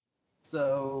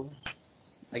So,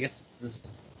 I guess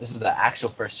this is the actual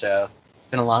first show. It's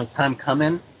been a long time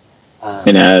coming.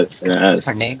 It has.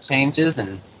 Different name changes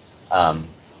and, a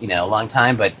long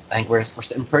time, but I think we're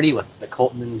sitting pretty with the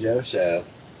Coltin and Joe show.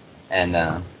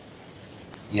 And,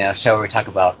 show where we talk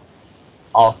about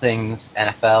all things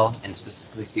NFL and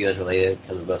specifically Steelers related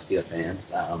because we're both Steelers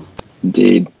fans.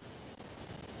 Indeed.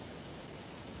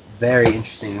 Very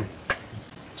interesting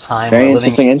time. Very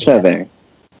interesting intro there.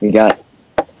 We got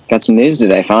some news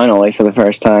today, finally, for the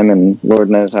first time in Lord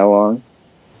knows how long.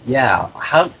 Yeah,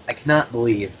 I cannot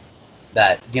believe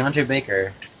that Deandre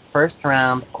Baker, first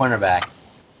round cornerback,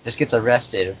 just gets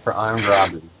arrested for armed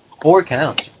robbery. 4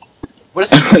 counts.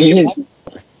 What is he?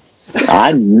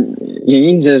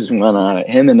 He just went on it.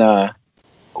 Him and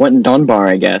Quentin Dunbar,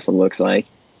 I guess it looks like.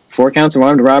 4 counts of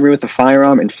armed robbery with a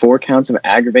firearm and 4 counts of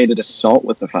aggravated assault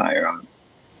with the firearm.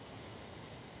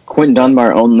 Quentin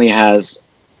Dunbar only has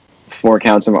 4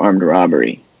 counts of armed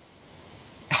robbery.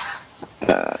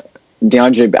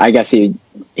 DeAndre, I guess he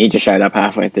just shot up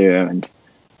halfway through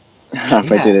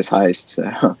through this heist.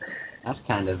 So that's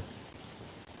kind of,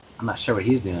 I'm not sure what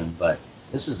he's doing, but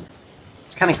it's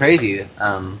kind of crazy.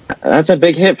 That's a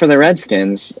big hit for the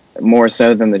Redskins, more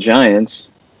so than the Giants.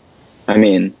 I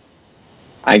mean,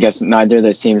 I guess neither of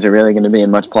those teams are really going to be in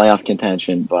much playoff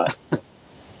contention, but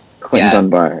Quentin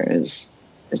Dunbar is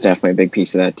definitely a big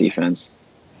piece of that defense.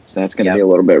 So that's going to be a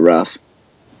little bit rough.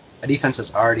 A defense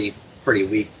that's already pretty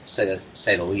weak, to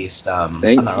say the least. I'm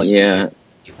not really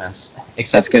defense.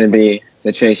 Except that's going to be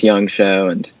the Chase Young show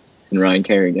and Ryan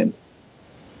Kerrigan.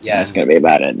 Yeah, that's going to be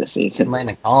about it this season.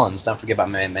 Landon Collins, don't forget about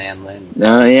my man Landon.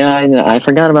 No, I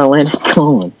forgot about Landon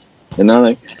Collins.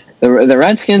 The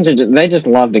Redskins they just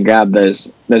love to grab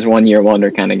those 1-year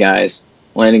wonder kind of guys,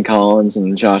 Landon Collins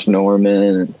and Josh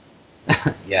Norman.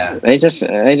 Yeah, they just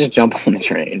jump on the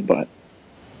train, but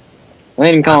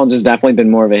Landon Collins has definitely been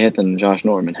more of a hit than Josh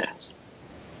Norman has.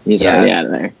 He's already out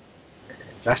of there.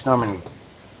 Josh Norman,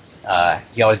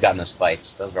 he always got in those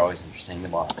fights. Those were always interesting to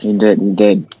watch. He did.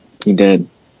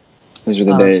 Those were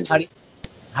the days.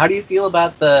 How do you feel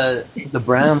about the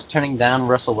Browns turning down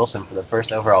Russell Wilson for the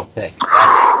first overall pick?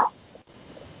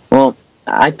 Well,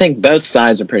 I think both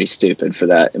sides are pretty stupid for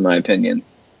that, in my opinion.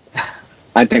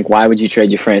 I think why would you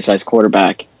trade your franchise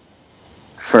quarterback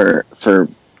for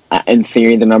in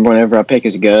theory, the number 1 overall pick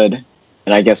is good.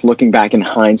 And I guess looking back in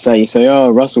hindsight, you say, oh,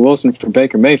 Russell Wilson for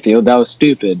Baker Mayfield, that was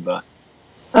stupid. But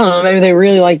I don't know, maybe they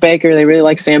really like Baker. They really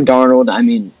like Sam Darnold. I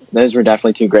mean, those were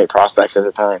definitely 2 great prospects at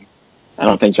the time. I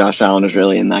don't think Josh Allen was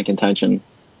really in that contention.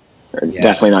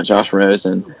 Definitely not Josh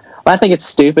Rosen. But I think it's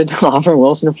stupid to offer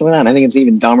Wilson for that. I think it's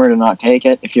even dumber to not take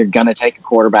it if you're going to take a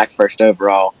quarterback first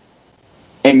overall.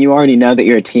 And you already know that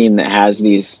you're a team that has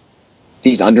these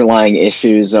underlying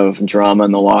issues of drama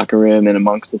in the locker room and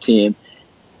amongst the team.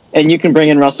 And you can bring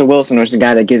in Russell Wilson, which is a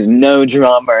guy that gives no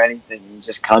drama or anything. You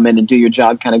just come in and do your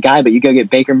job kind of guy, but you go get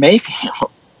Baker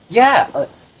Mayfield. Yeah,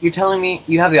 you're telling me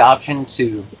you have the option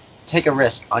to take a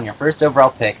risk on your first overall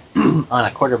pick on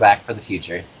a quarterback for the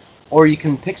future, or you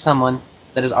can pick someone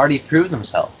that has already proved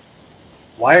themselves.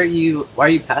 Why are you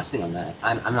passing on that?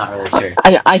 I'm not really sure.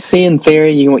 I see in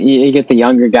theory you get the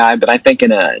younger guy, but I think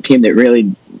in a team that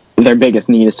really their biggest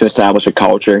need is to establish a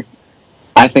culture.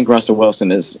 I think Russell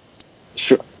Wilson is,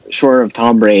 short of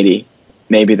Tom Brady,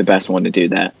 maybe the best one to do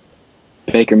that.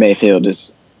 Baker Mayfield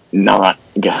is not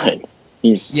good.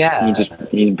 He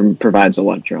provides a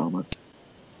lot of drama.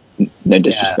 No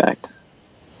disrespect.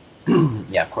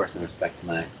 Yeah, of course, no respect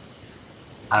to I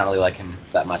don't really like him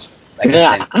that much.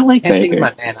 I like Baker.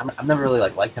 My man. I've never really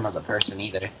liked him as a person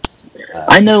either.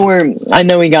 I know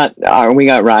we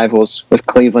got rivals with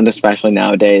Cleveland, especially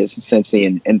nowadays,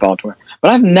 Cincy and Baltimore.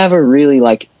 But I've never really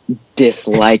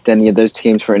disliked any of those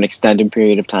teams for an extended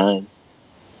period of time.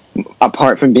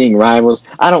 Apart from being rivals,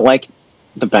 I don't like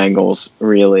the Bengals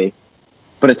really,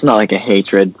 but it's not like a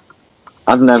hatred.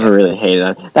 I've never really hated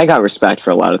that. I got respect for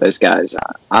a lot of those guys.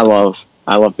 I love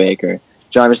Baker.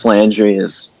 Jarvis Landry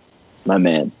is my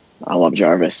man. I love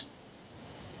Jarvis.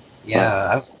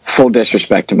 Yeah, full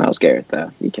disrespect to Myles Garrett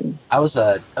though. I was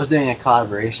doing a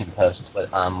collaboration post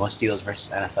with Steelers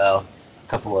versus NFL.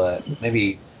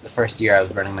 Maybe the first year I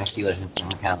was running my Steelers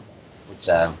Instagram account, which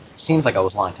seems like it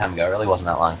was a long time ago. It really wasn't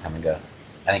that long time ago.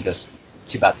 I think it was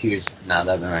about 2 years now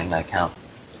that I've been running that account,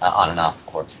 on and off, of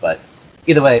course. But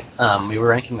either way, we were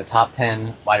ranking the top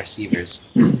 10 wide receivers,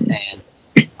 and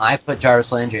I put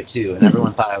Jarvis Landry at 2, and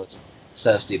everyone thought I was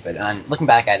so stupid. And looking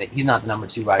back at it, he's not the number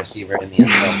 2 wide receiver in the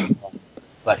NFL,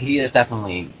 but he is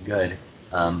definitely good,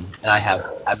 and I have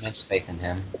immense faith in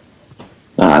him.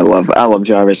 I love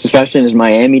Jarvis, especially in his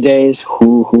Miami days.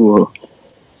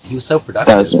 he was so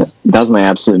productive. That was my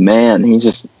absolute man. He's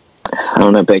just, I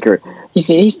don't know, Baker.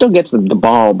 He still gets the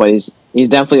ball, but he's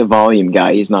definitely a volume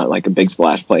guy. He's not like a big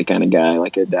splash play kind of guy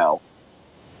like Adele.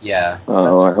 Yeah.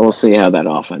 We'll see how that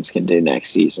offense can do next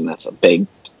season. That's a big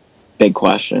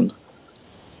question.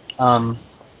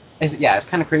 It's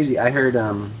kind of crazy. I heard,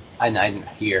 I didn't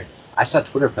hear. I saw a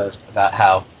Twitter post about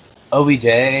how OBJ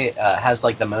has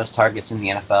like the most targets in the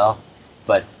NFL,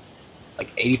 but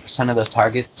like 80% of those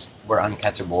targets were deemed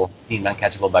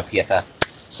uncatchable by PFF.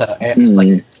 So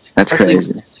that's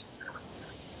crazy.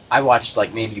 I watched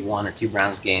like maybe one or two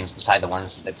Browns games beside the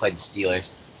ones that they played the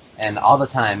Steelers, and all the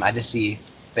time I just see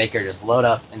Baker just load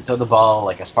up and throw the ball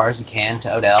like as far as he can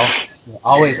to Odell.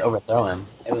 Always overthrow him.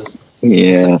 It's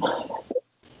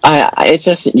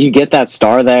just you get that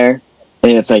star there,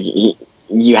 and it's like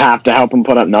you have to help him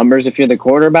put up numbers if you're the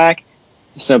quarterback.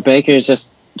 So Baker's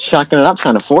just chucking it up,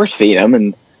 trying to force feed him,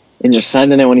 and just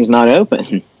sending it when he's not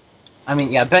open. I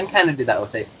mean, yeah, Ben kind of did that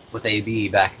with AB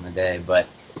back in the day, but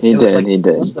he did.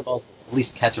 Most of the balls were at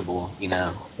least catchable, you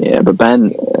know. Yeah, but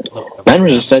Ben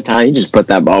was just so tight. He just put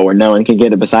that ball where no one could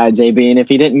get it besides AB, and if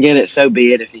he didn't get it, so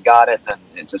be it. If he got it, then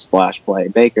it's a splash play.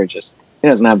 Baker he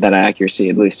doesn't have that accuracy,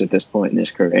 at least at this point in his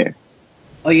career.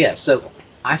 Oh yeah, so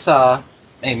I saw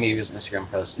maybe it was an Instagram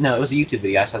post. No, it was a YouTube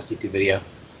video. I saw this YouTube video,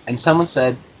 and someone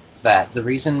said that the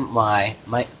reason why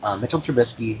Mitchell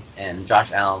Trubisky and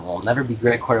Josh Allen will never be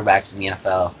great quarterbacks in the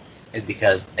NFL is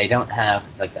because they don't have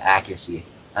like the accuracy,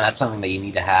 and that's something that you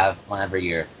need to have whenever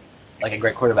you're like a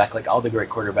great quarterback. Like all the great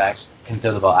quarterbacks can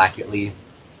throw the ball accurately.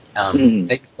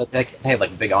 They have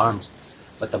like big arms,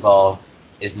 but the ball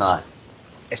is not.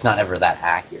 It's not ever that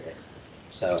accurate.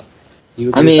 So,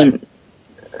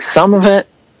 some of it.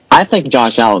 I think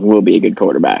Josh Allen will be a good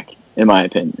quarterback, in my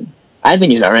opinion. I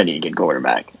think he's already a good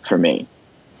quarterback for me.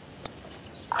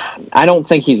 I don't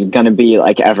think he's going to be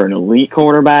like ever an elite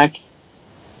quarterback.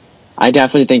 I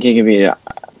definitely think he can be a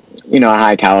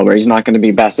high caliber. He's not going to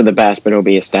be best of the best, but he'll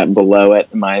be a step below it,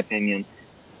 in my opinion.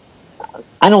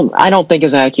 I don't think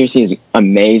his accuracy is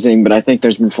amazing, but I think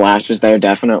there's been flashes there,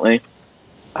 definitely.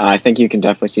 I think you can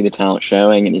definitely see the talent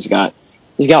showing, and he's got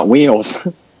wheels,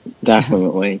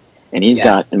 definitely. And he's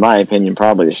got, in my opinion,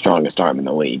 probably the strongest arm in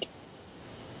the league.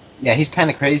 Yeah, he's kind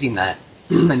of crazy in that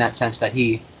sense that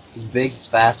he's big, he's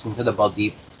fast, can throw the ball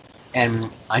deep.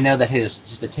 And I know that his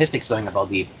statistics throwing the ball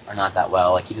deep are not that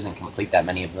well. Like, he doesn't complete that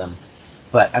many of them.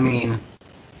 But, I mean,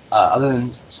 other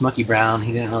than Smokey Brown,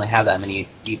 he didn't really have that many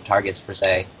deep targets, per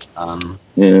se. A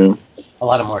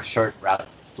lot of more short route,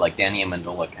 like Danny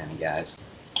Amendola kind of guys.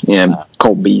 Yeah,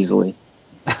 Cole Beasley.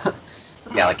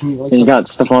 Yeah, like, can you really... You got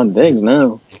Stephon Diggs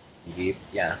now. Deep,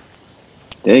 yeah.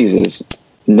 Diggs is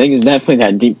definitely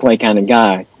that deep play kind of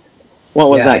guy. What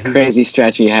was that crazy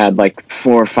stretch he had, like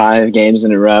 4 or 5 games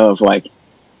in a row of like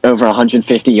over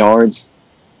 150 yards?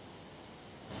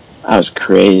 That was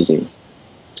crazy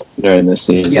during this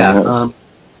season. Yeah.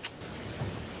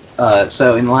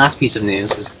 So in the last piece of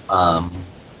news is I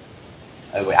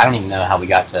don't even know how we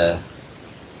got to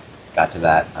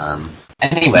that.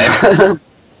 Anyway,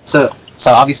 so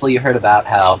obviously you heard about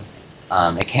how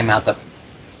it came out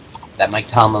that Mike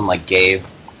Tomlin like gave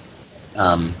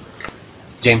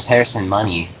James Harrison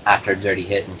money after a dirty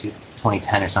hit in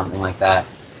 2010 or something like that,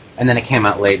 and then it came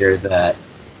out later that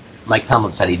Mike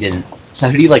Tomlin said he didn't. So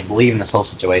who do you like believe in this whole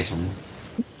situation?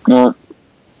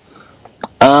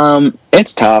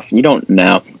 It's tough. You don't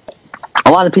know.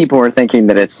 A lot of people are thinking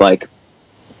that it's like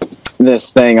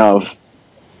this thing of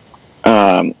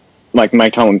like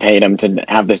Mike Tomlin paid him to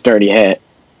have this dirty hit,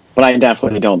 but I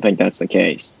definitely don't think that's the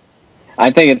case.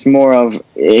 I think it's more of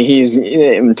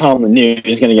Tomlin knew he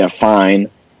was going to get a fine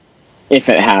if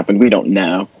it happened. We don't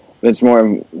know. It's more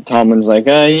of Tomlin's like,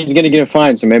 he's going to get a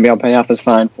fine, so maybe I'll pay off his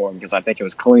fine for him because I think it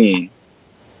was clean.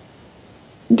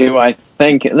 Do I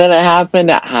think that it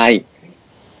happened? I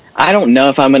don't know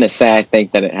if I'm going to say I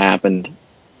think that it happened,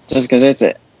 just because it's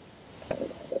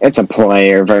a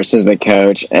player versus the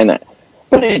coach,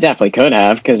 but it definitely could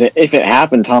have, because if it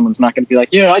happened, Tomlin's not going to be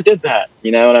like, yeah, I did that.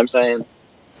 You know what I'm saying?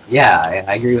 Yeah,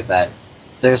 I agree with that.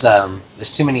 There's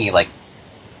too many like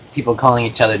people calling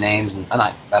each other names, and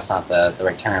that's not the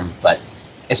right term, but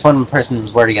it's one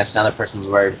person's word against another person's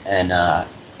word, and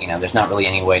there's not really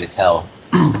any way to tell.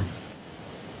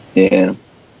 Yeah.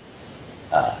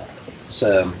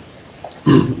 So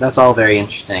that's all very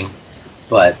interesting,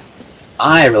 but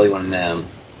I really want to know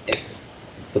if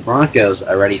the Broncos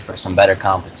are ready for some better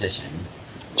competition.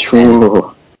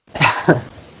 True.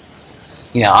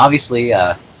 And, obviously,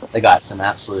 they got some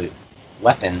absolute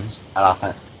weapons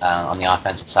on the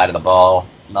offensive side of the ball.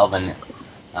 Melvin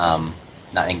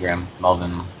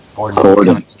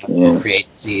Gordon coming from free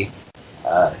agency.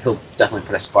 he'll definitely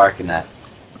put a spark in that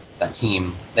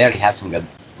team. They already had some good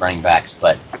running backs,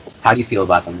 but how do you feel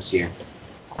about them this year?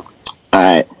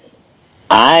 All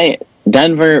right.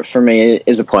 Denver, for me,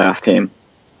 is a playoff team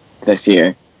this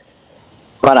year.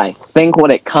 But I think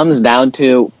what it comes down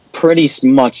to, pretty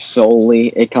much solely,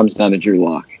 it comes down to Drew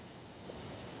Lock.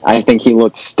 I think he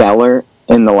looked stellar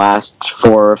in the last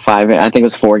 4 or 5. I think it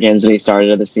was 4 games that he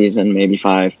started of the season, maybe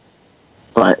 5.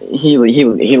 But he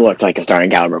looked like a starting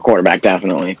caliber quarterback,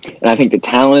 definitely. And I think the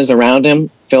talent is around him.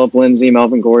 Phillip Lindsay,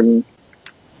 Melvin Gordon,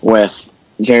 with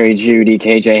Jerry Jeudy,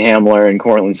 KJ Hamler, and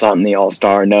Cortland Sutton, the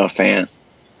All-Star, Noah Fant,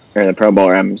 or the Pro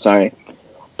Bowler, I'm sorry.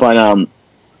 But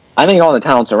I think all the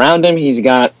talent's around him. He's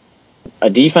got a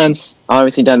defense.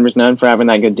 Obviously, Denver's known for having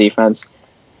that good defense.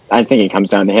 I think it comes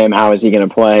down to him. How is he going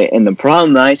to play? And the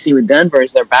problem that I see with Denver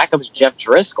is their backup is Jeff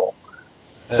Driscoll.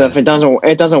 So if it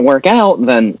doesn't work out,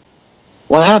 then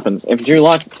what happens? If Drew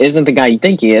Lock isn't the guy you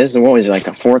think he is, then what was he, like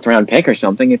a 4th-round pick or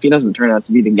something? If he doesn't turn out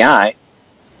to be the guy,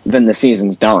 then the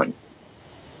season's done.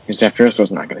 Because Jeff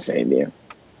Driscoll's not going to save you.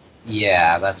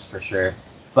 Yeah, that's for sure.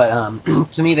 But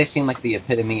to me, they seem like the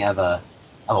epitome of a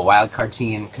wild card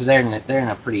team because they're in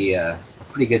a pretty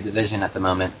good division at the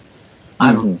moment.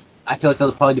 I feel like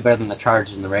they'll probably do better than the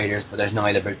Chargers and the Raiders, but there's no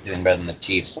way they're doing better than the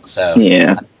Chiefs. So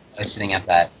yeah, I'm sitting at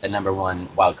the number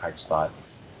 1 wild card spot.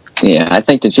 Yeah, I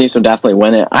think the Chiefs will definitely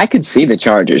win it. I could see the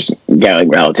Chargers going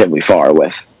relatively far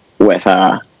with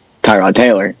Tyrod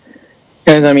Taylor.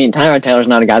 Because, I mean, Tyrod Taylor's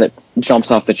not a guy that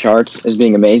jumps off the charts as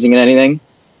being amazing at anything,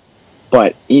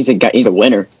 but he's a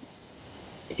winner.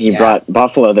 He brought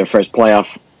Buffalo their first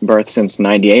playoff berth since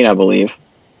 '98, I believe,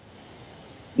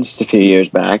 just a few years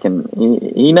back, and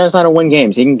he knows how to win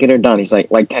games. He can get it done. He's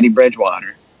like Teddy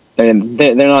Bridgewater. They're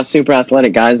not super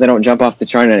athletic guys. They don't jump off the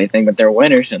chart or anything, but they're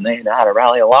winners, and they know how to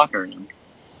rally a locker room.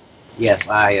 Yes,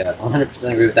 I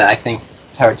 100% agree with that. I think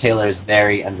Tyrod Taylor is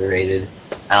very underrated.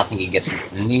 I don't think he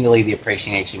gets nearly the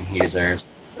appreciation he deserves.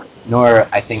 Nor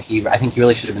I think he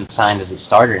really should have been signed as a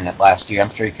starter in it last year. I'm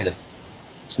sure he could have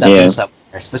stepped in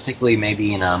somewhere, specifically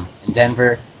maybe in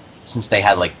Denver, since they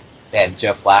had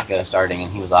Joe Flacco starting,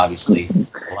 and he was obviously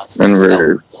a lot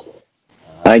stellar.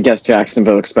 I guess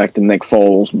Jacksonville expected Nick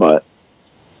Foles, but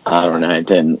I don't know. It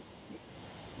didn't.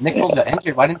 Nick Foles got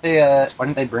injured. Why didn't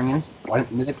they bring in?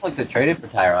 They probably could have traded for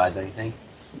Tyrod or anything.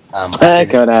 They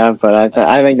could have, but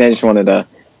I think they just wanted to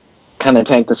kind of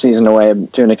tank the season away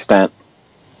to an extent.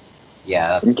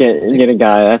 Yeah. Get a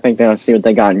guy. I think they want to see what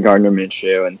they got in Gardner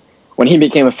Minshew, and when he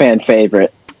became a fan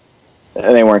favorite,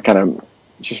 they weren't kind of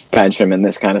just bench him in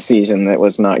this kind of season that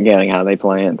was not getting how they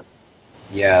planned.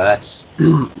 Yeah, this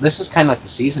was kind of like the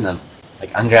season of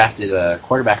undrafted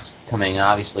quarterbacks coming.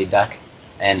 Obviously, Duck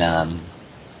and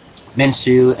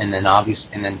Minshew, and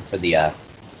then for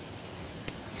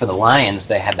the Lions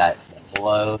they had that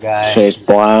Blow guy. Chase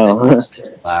Blau.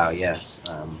 Wow, yes.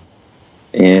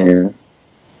 Yeah.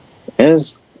 It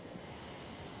is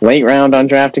late round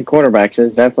undrafted quarterbacks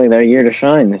is definitely their year to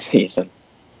shine this season.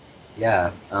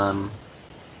 Yeah.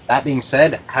 That being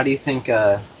said, how do you think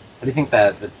that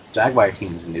the Jaguar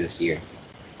team is going to do this year?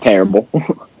 Terrible.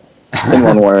 In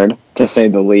one word, to say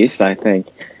the least. I think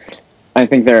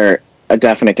they're a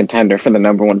definite contender for the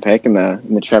number 1 pick in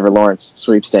the Trevor Lawrence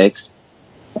sweepstakes,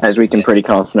 as we can pretty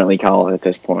confidently call it at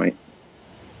this point.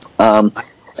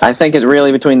 I think it's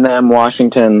really between them,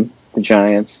 Washington, the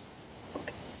Giants.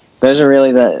 Those are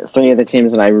really the 3 of the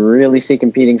teams that I really see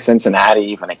competing.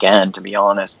 Cincinnati, even again, to be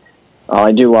honest.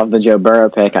 I do love the Joe Burrow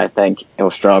pick. I think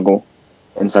he'll struggle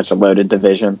in such a loaded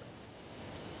division.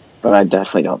 But I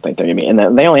definitely don't think they're going to be.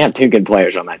 And they only have 2 good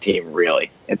players on that team, really,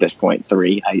 at this point.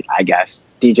 3, I guess.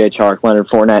 DJ Chark, Leonard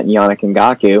Fournette, and Yannick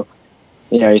Ngakoue.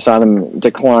 You saw them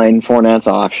decline Fournette's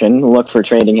option, look for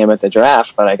trading him at the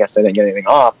draft, but I guess they didn't get anything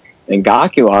off.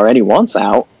 Ngakoue already wants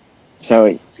out.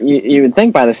 So you would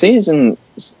think by the season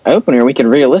opener, we could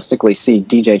realistically see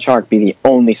DJ Chark be the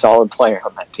only solid player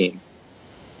on that team.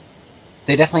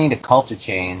 They definitely need a culture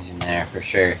change in there for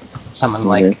sure. Someone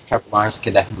like Trevor Lawrence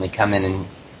could definitely come in and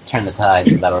turn the tide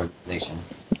to that organization.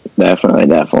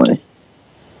 Definitely.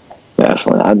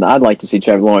 I'd like to see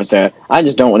Trevor Lawrence there. I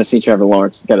just don't want to see Trevor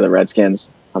Lawrence go to the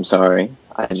Redskins. I'm sorry.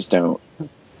 I just don't.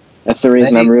 That's the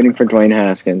reason I'm rooting for Dwayne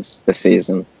Haskins this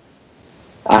season.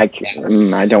 I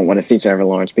don't want to see Trevor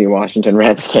Lawrence be a Washington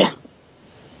Redskin.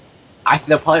 I think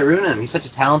they'll probably ruin him. He's such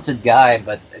a talented guy,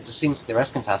 but it just seems like the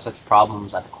Redskins have such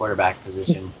problems at the quarterback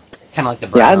position. Kind of like the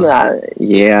Browns.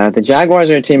 The Jaguars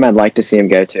are a team I'd like to see him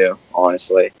go to,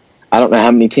 honestly. I don't know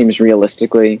how many teams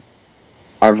realistically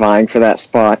are vying for that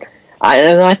spot.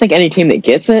 I think any team that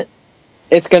gets it,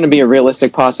 it's going to be a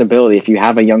realistic possibility. If you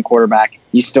have a young quarterback,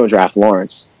 you still draft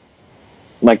Lawrence.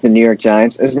 like the New York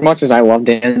Giants, as much as I love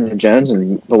Daniel Jones,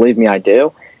 and believe me, I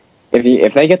do,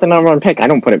 if they get the number one pick, I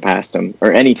don't put it past them,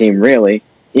 or any team really.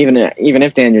 Even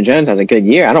if Daniel Jones has a good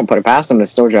year, I don't put it past them to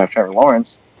still draft Trevor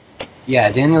Lawrence.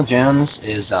 Yeah, Daniel Jones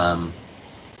is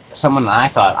someone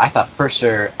that I thought for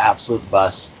sure absolute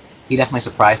bust. He definitely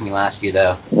surprised me last year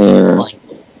though, playing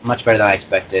much better than I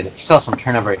expected. He still has some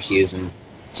turnover issues and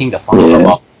seemed to fumble the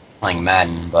ball playing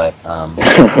Madden, but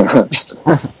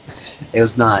it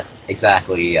was not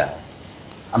exactly.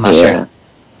 I'm not sure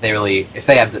if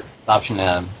they have the option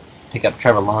to pick up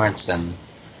Trevor Lawrence and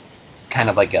kind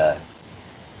of like a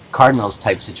Cardinals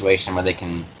type situation where they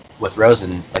can, with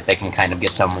Rosen, like they can kind of get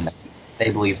someone that they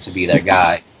believe to be their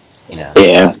guy. You know.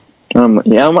 Yeah.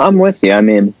 I'm with you. I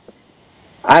mean,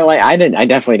 I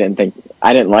definitely didn't think,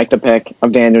 I didn't like the pick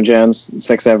of Daniel Jones,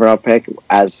 6th overall pick,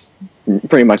 as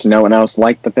pretty much no one else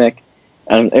liked the pick.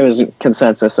 It was a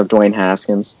consensus of Dwayne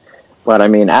Haskins. But I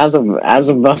mean, as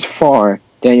of thus far,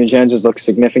 Daniel Jones has looked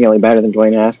significantly better than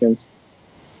Dwayne Haskins.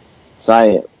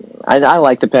 So I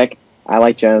like the pick. I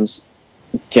like Jones.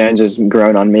 Jones has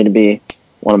grown on me to be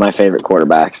one of my favorite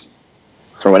quarterbacks.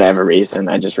 For whatever reason,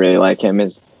 I just really like him.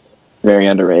 He's very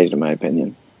underrated in my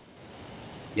opinion.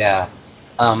 Yeah.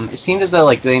 It seemed as though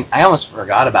I almost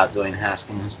forgot about Dwayne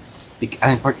Haskins.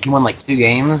 I think he won like 2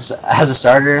 games as a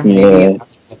starter. Maybe I don't know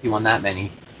if he won that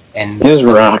many. And it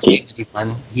was rocky.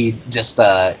 He just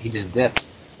dipped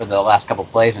for the last couple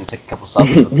plays and took a couple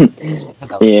selfies with him.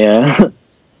 Yeah.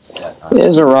 It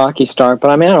was a rocky start, but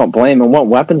I mean, I don't blame him. What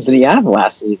weapons did he have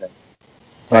last season?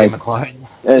 Terry McLaurin.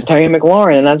 It was Terry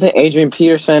McLaurin, and that's it. Adrian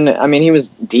Peterson, I mean, he was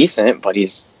decent, but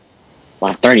he's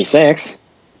 36.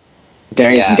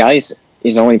 Darius Geis,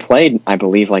 he's only played, I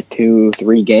believe, like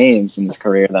 2-3 games in his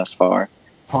career thus far.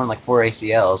 Torn like 4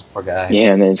 ACLs, poor guy.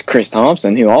 Yeah, and then it's Chris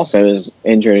Thompson, who also is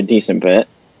injured a decent bit.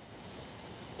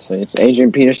 So it's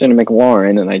Adrian Peterson and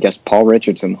McLaurin, and I guess Paul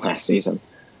Richardson last season.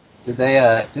 Did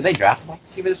they draft a wide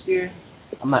receiver this year?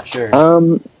 I'm not sure.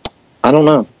 I don't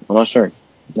know. I'm not sure.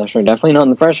 Definitely not in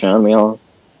the first round. We know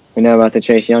about the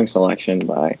Chase Young selection,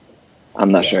 but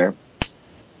I'm not sure.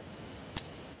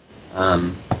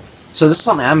 So this is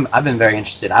something I've been very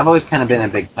interested. I've always kind of been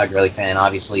a big Todd Gurley fan.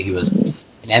 Obviously, he was in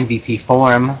MVP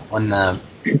form when the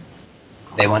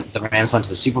Rams went to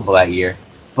the Super Bowl that year.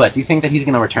 But do you think that he's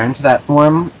going to return to that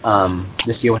form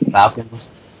this year with the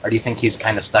Falcons, or do you think he's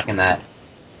kind of stuck in that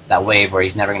wave where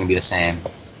he's never going to be the same?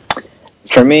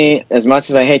 For me, as much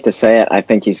as I hate to say it, I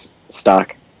think he's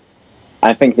stuck.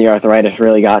 I think the arthritis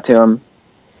really got to him.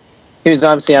 He was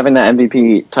obviously having that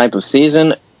MVP type of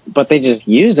season, but they just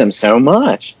used him so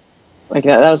much. Like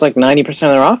that was like 90% of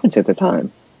their offense at the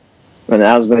time. And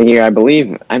that was the year, I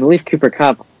believe Cooper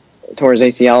Kupp tore his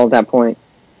ACL at that point.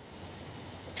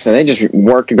 So they just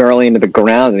worked Gurley into the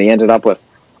ground, and he ended up with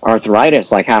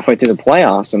arthritis like halfway through the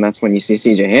playoffs, and that's when you see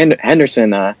C.J.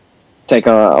 Henderson take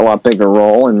a lot bigger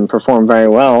role and perform very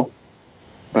well.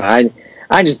 But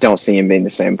I just don't see him being the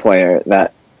same player,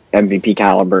 that MVP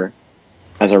caliber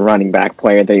as a running back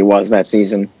player that he was that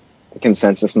season. The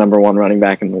consensus number 1 running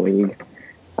back in the league.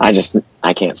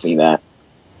 I can't see that.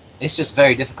 It's just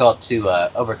very difficult to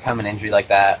overcome an injury like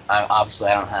that. Obviously,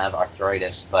 I don't have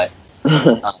arthritis, but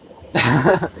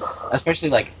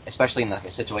especially in a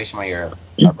situation where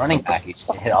you're a running back, you just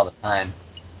get hit all the time.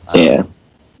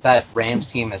 That Rams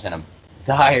team is in a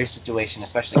dire situation,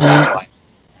 especially cap-wise.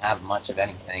 Don't have much of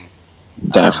anything.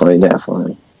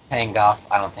 Definitely. Paying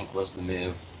Goff, I don't think was the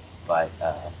move, but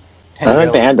I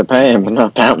think they had to pay him, but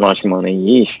not that much money.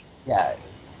 Yeesh. Yeah,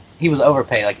 he was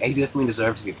overpaid. Like he definitely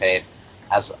deserved to be paid,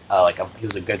 as he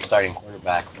was a good starting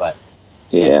quarterback, but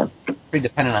pretty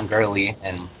dependent on Gurley,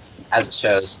 and as it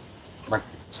shows,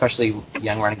 especially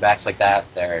young running backs like that,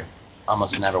 they're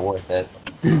almost never worth it.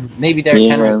 Maybe Derrick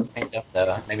Henry will change up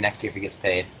though. Maybe next year if he gets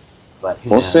paid, but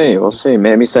who knows? We'll see.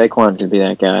 Maybe Saquon could be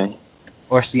that guy.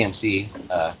 Or CMC.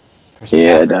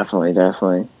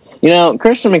 Definitely. You know,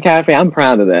 Christian McCaffrey, I'm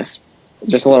proud of this.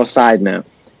 Just a little side note.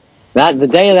 The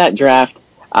day of that draft,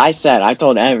 I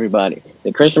told everybody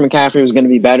that Christian McCaffrey was going to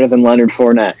be better than Leonard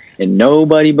Fournette, and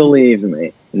nobody believed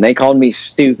me, and they called me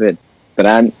stupid. But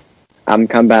I'm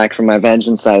come back from my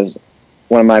vengeance as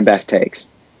one of my best takes.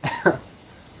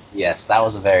 Yes, that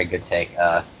was a very good take.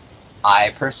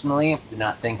 I personally did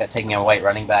not think that taking a white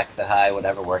running back that high would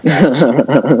ever work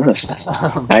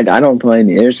out. I don't blame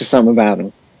you. There's just something about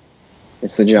him.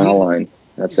 It's the jawline.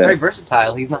 That's it. He's very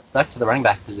versatile. He's not stuck to the running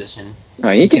back position.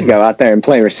 He can go out there and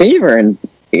play receiver, and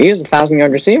he was a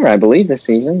 1,000-yard receiver, I believe, this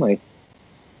season. Like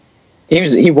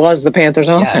he was the Panthers'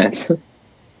 offense.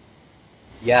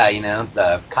 Yeah,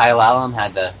 the Kyle Allen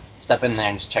had to step in there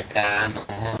and just check down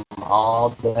him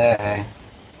all day.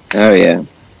 Oh yeah.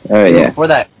 Oh Even yeah. before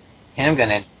that handgun,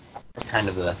 it was kind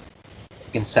of the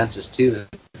consensus too that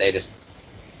they just,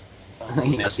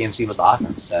 CMC was the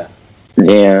offense. So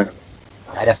Yeah.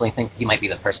 I definitely think he might be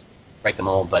the person to break the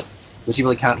mold. But does he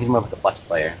really count? He's more of like a flex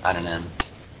player. I don't know.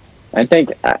 I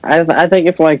think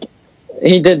if like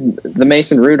he did the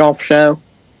Mason Rudolph show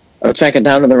of checking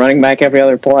down to the running back every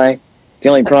other play. The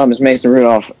only problem is Mason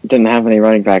Rudolph didn't have any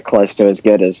running back close to as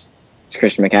good as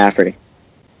Christian McCaffrey.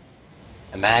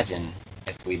 Imagine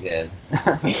if we did.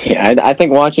 Yeah, I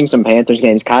think watching some Panthers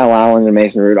games, Kyle Allen and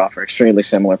Mason Rudolph are extremely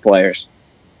similar players,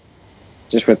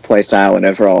 just with play style and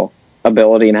overall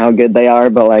ability and how good they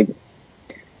are. But like,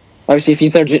 obviously, if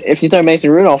you throw Mason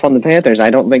Rudolph on the Panthers,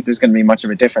 I don't think there's going to be much of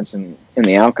a difference in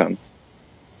the outcome.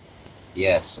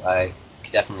 Yes, I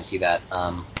could definitely see that.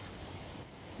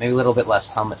 Maybe a little bit less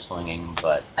helmet swinging,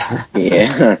 but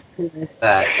Yeah,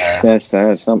 that's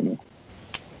something.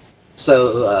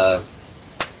 So,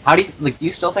 how do you Do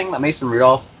you still think that Mason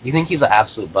Rudolph? Do you think he's an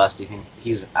absolute bust? Do you think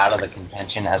he's out of the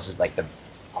contention as like the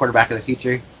quarterback of the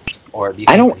future, or do you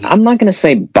think I'm not going to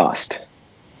say bust.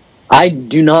 I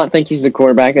do not think he's the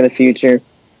quarterback of the future.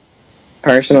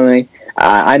 Personally,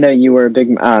 I know you were a big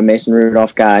Mason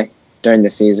Rudolph guy during the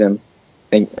season.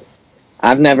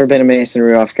 I've never been a Mason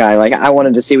Rudolph guy. Like, I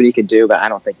wanted to see what he could do, but I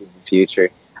don't think he's the future.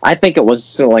 I think it was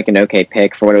still like an okay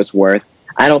pick for what it was worth.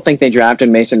 I don't think they drafted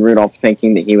Mason Rudolph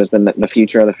thinking that he was the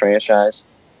future of the franchise.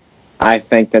 I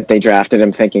think that they drafted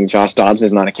him thinking Josh Dobbs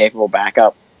is not a capable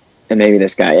backup, and maybe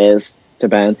this guy is to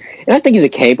Ben. And I think he's a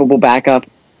capable backup.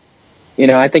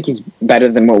 I think he's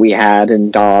better than what we had in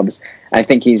Dobbs. I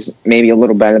think he's maybe a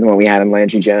little better than what we had in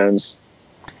Landry Jones,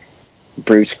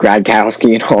 Bruce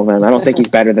Gradkowski, and all that. I don't think he's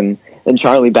better than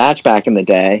Charlie Batch back in the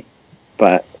day,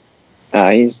 but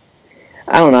he's.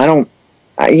 I don't know.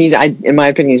 In my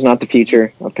opinion, he's not the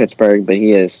future of Pittsburgh, but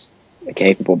he is a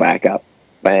capable backup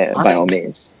by all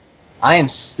means. I am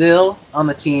still on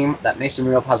the team that Mason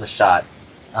Rudolph has a shot.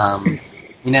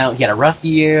 He had a rough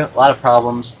year, a lot of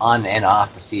problems on and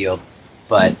off the field,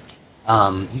 but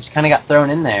he just kind of got thrown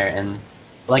in there, and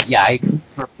I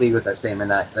agree with that statement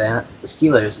that the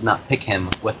Steelers did not pick him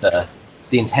with the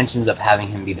intentions of having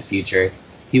him be the future.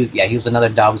 He was another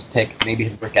Dobbs pick, maybe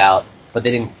he'd work out, but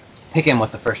they didn't pick him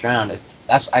with the first round.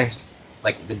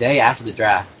 The day after the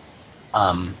draft,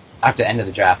 after the end of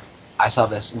the draft, I saw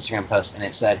this Instagram post, and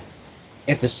it said,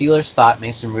 if the Steelers thought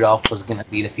Mason Rudolph was going to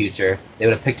be the future, they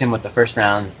would have picked him with the first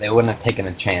round. They wouldn't have taken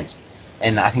a chance.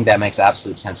 And I think that makes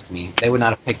absolute sense to me. They would not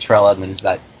have picked Terrell Edmonds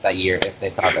that year if they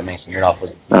thought that Mason Rudolph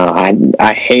was the future.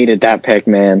 I hated that pick,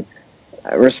 man.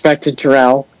 I respected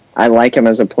Terrell. I like him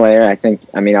as a player.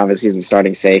 Obviously he's a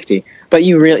starting safety. But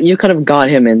you could have got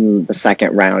him in the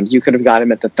second round. You could have got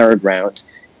him at the third round.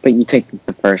 But you take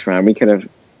the first round. We could have...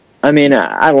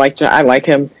 I like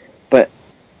him, but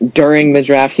during the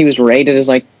draft, he was rated as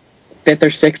like 5th or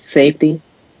 6th safety,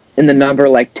 and the number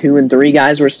 2 and 3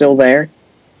 guys were still there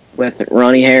with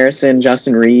Ronnie Harrison,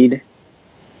 Justin Reed.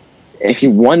 If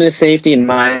you wanted a safety, in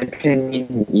my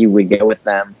opinion, you would go with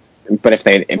them. But if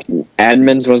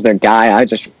Edmonds was their guy, I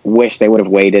just wish they would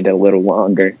have waited a little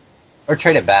longer. Or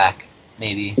trade it back,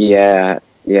 maybe. Yeah,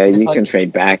 you can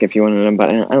trade back if you wanted them, but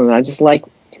I don't know. I just like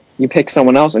you pick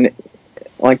someone else, and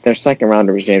their second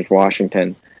rounder was James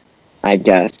Washington. I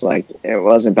guess it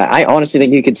wasn't bad. I honestly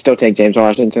think you could still take James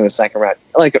Washington in the second round.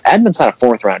 Edmonds had a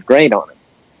 4th round grade on him,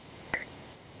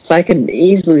 so I could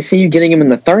easily see you getting him in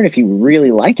the 3rd if you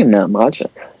really like him that much.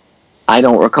 I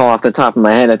don't recall off the top of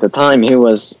my head at the time he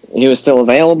was still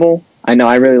available. I know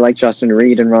I really like Justin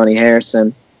Reed and Ronnie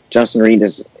Harrison. Justin Reed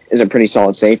is a pretty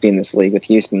solid safety in this league with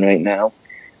Houston right now,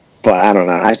 but I don't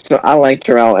know. I like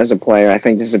Terrell as a player. I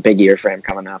think this is a big year for him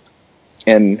coming up.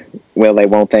 And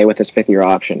won't they with his 5th-year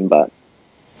option? But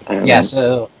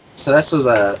so this was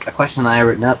a question I had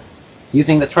written up. Do you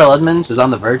think that Terrell Edmonds is on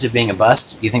the verge of being a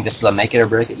bust? Do you think this is a make it or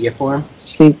break it year for him?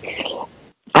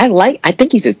 I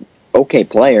think he's an okay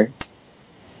player.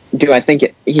 Do I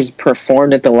think he's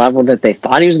performed at the level that they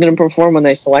thought he was going to perform when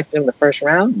they selected him in the first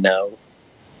round? No.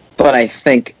 But I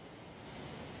think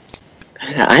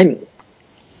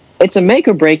it's a make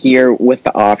or break year with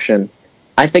the option.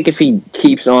 I think if he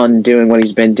keeps on doing what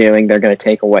he's been doing, they're going to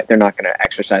take away. They're not going to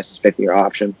exercise his 5th-year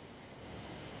option.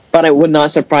 But it would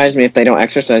not surprise me if they don't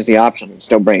exercise the option and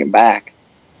still bring him back,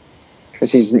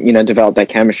 because he's developed that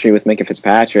chemistry with Minka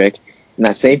Fitzpatrick, and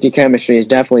that safety chemistry is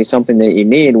definitely something that you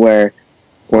need. Where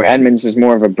Edmonds is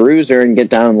more of a bruiser and get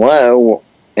down low,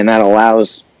 and that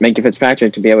allows Minka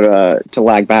Fitzpatrick to be able to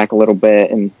lag back a little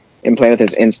bit and play with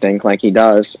his instinct like he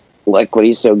does, like what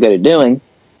he's so good at doing.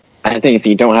 I think if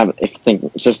you think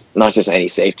not just any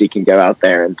safety can go out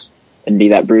there and be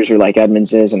that bruiser like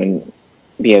Edmonds is and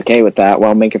be okay with that,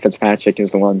 while Minka Fitzpatrick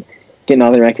is the one getting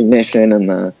all the recognition and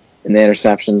the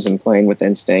interceptions and playing with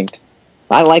instinct.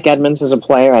 I like Edmonds as a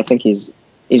player. I think he's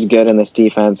good in this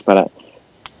defense, but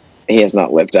he has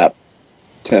not lived up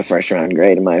to a first round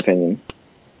grade in my opinion.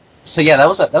 So yeah, that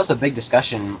was a big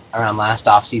discussion around last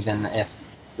offseason if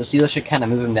the Steelers should kind of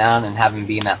move him down and have him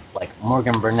be in that like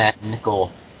Morgan Burnett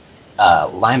nickel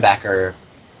linebacker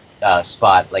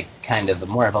spot, like kind of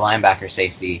more of a linebacker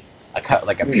safety,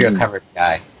 like a pure coverage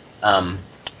guy.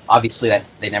 Obviously, that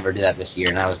they never did that this year,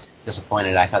 and I was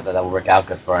disappointed. I thought that would work out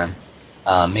good for him.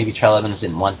 Maybe Trell Evans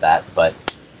didn't want that, but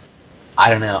I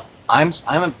don't know. I'm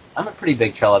a pretty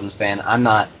big Trell Evans fan. I'm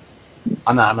not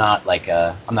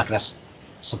gonna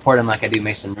support him like I do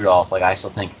Mason Rudolph. Like I still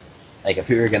think, like if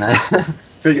we were gonna,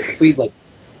 if we'd like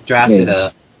drafted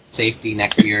a safety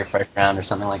next year, first round or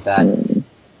something like that,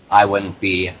 I wouldn't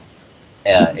be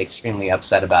extremely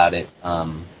upset about it. I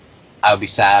would be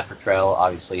sad for Trell.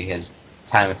 Obviously, his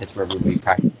time in Pittsburgh would be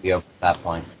practically over at that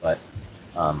point. But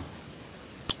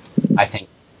I think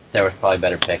there was probably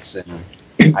better picks, and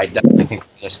I definitely think the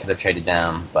Steelers could have traded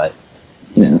down. But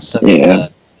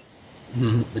the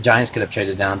Giants could have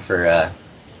traded down for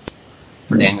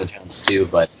Daniel Jones too.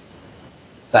 But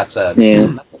that's a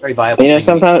very viable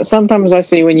thing. Sometimes I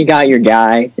see when you got your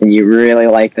guy and you really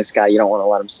like this guy, you don't want to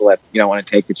let him slip. You don't want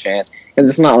to take the chance. Because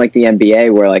it's not like the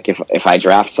NBA where, like, if I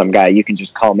draft some guy, you can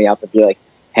just call me up and be like,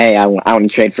 hey, I want to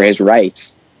trade for his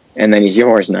rights. And then he's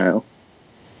yours now.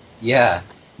 Yeah.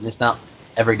 And it's not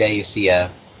every day you see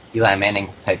a Eli Manning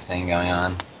type thing going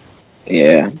on.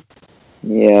 Yeah.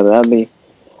 Yeah, that'd be...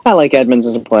 I like Edmonds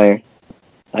as a player.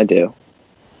 I do.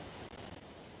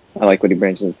 I like what he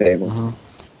brings to the table. Mm-hmm.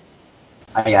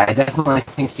 I definitely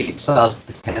think he still has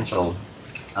potential.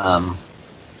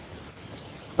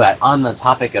 But on the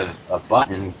topic of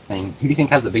Button thing, who do you think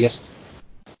has the biggest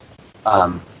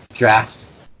draft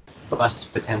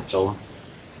bust potential?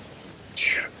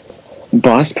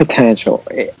 Bust potential.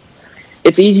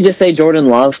 It's easy to say Jordan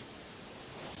Love,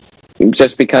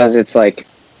 just because it's like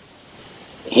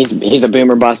he's a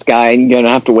boomer bust guy, and you're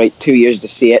gonna have to wait 2 years to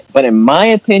see it. But in my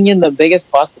opinion, the biggest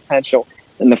bust potential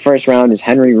in the first round is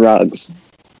Henry Ruggs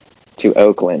to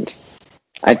Oakland.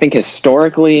 I think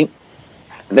historically,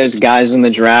 there's guys in the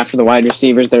draft for the wide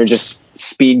receivers that are just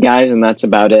speed guys, and that's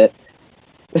about it.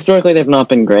 Historically, they've not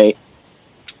been great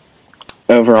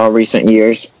overall recent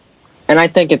years. And I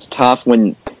think it's tough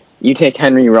when you take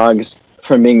Henry Ruggs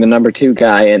from being the number 2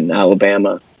 guy in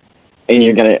Alabama, and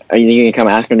are you gonna come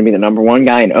ask him to be the number 1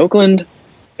 guy in Oakland?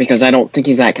 Because I don't think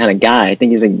he's that kind of guy. I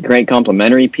think he's a great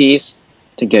complementary piece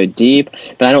to go deep,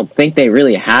 but I don't think they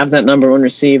really have that number 1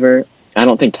 receiver. I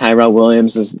don't think Tyrell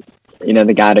Williams is,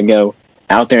 the guy to go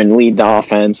out there and lead the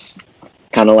offense,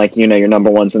 kind of like, your number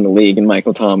 1s in the league, and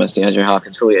Michael Thomas, DeAndre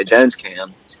Hopkins, Julio Jones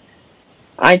can.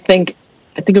 I think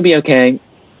it'll be okay.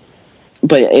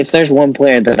 But if there's one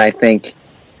player that I think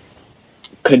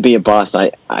could be a bust,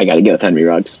 I got to go with Henry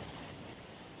Ruggs.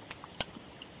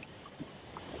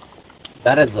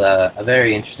 That is a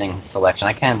very interesting selection.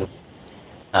 I kind of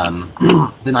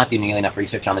did not do nearly enough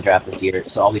research on the draft this year,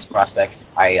 so all these prospects,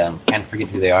 I kind of forget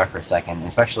who they are for a second,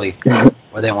 especially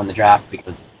where they won the draft,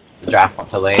 because the draft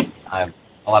went so late. A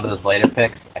lot of those later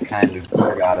picks, I kind of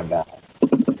forgot about.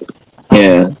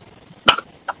 Yeah.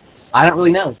 I don't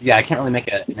really know. Yeah, I can't really make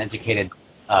an educated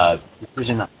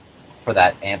decision for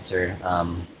that answer.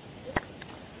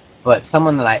 But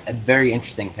someone that a very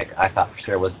interesting pick I thought for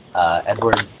sure was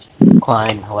Edward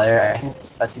Klein Hilaire. I think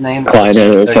that's his name. Klein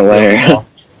Edwards Hilaire.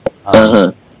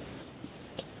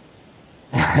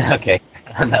 Okay,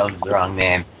 that was the wrong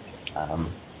name.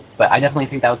 But I definitely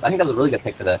think that was a really good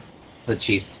pick for the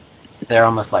Chiefs. They're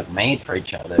almost like made for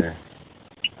each other.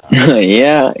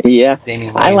 Yeah.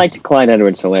 I liked Clyde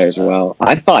Edwards Hilaire as well.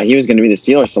 I thought he was going to be the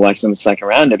Steelers selection in the second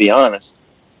round, to be honest.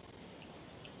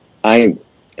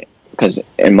 Because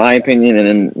in my opinion, and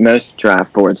in most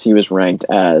draft boards, he was ranked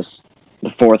as the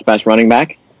 4th best running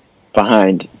back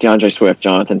behind DeAndre Swift,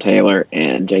 Jonathan Taylor,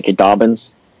 and J.K.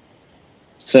 Dobbins.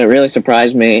 So it really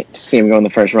surprised me to see him go in the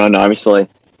first round. Obviously,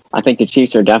 I think the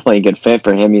Chiefs are definitely a good fit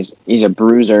for him. He's a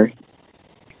bruiser.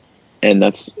 And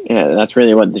that's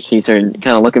really what the Chiefs are kind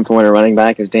of looking for in a running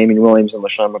back, is Damian Williams and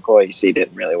LaShawn McCoy. You see,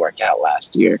 didn't really work out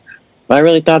last year. But I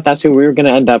really thought that's who we were going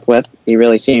to end up with. He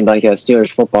really seemed like a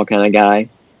Steelers football kind of guy,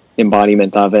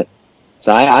 embodiment of it.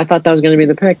 So I thought that was going to be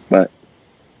the pick, but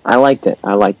I liked it.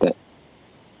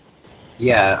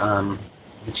 Yeah,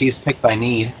 the Chiefs picked by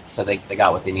need, so they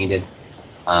got what they needed.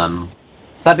 So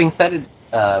that being said,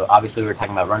 obviously we were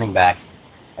talking about running backs.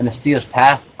 And the Steelers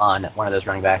passed on one of those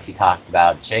running backs he talked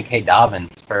about, J.K. Dobbins,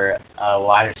 for a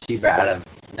wide receiver out of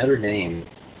Notre Dame,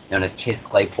 known as Chase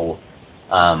Claypool.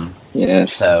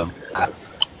 Yes. So.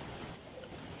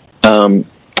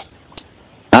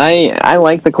 I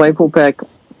like the Claypool pick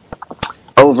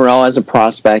overall as a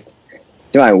prospect.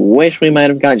 Do I wish we might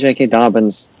have got J.K.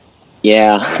 Dobbins?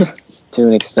 Yeah, to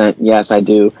an extent, yes, I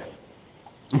do.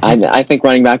 I think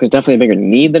running back was definitely a bigger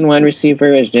need than wide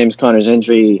receiver, as James Conner's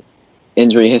injury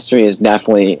history is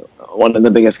definitely one of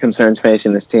the biggest concerns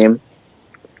facing this team.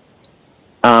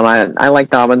 I like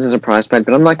Dobbins as a prospect,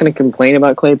 but I'm not going to complain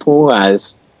about Claypool,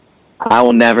 as I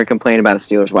will never complain about a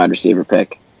Steelers wide receiver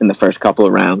pick in the first couple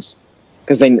of rounds,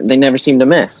 because they never seem to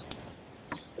miss.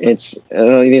 It's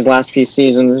these last few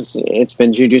seasons, it's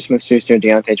been Juju Smith-Schuster,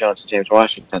 Deontay Johnson, James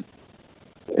Washington.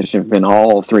 It should have been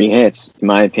all three hits, in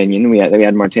my opinion. We had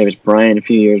Martavis Bryant a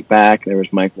few years back. There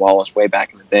was Mike Wallace way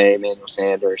back in the day, Emmanuel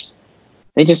Sanders.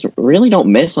 They just really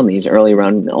don't miss on these early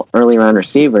round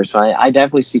receivers. So I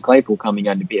definitely see Claypool coming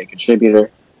on to be a contributor.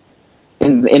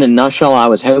 In a nutshell, I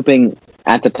was hoping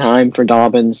at the time for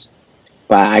Dobbins,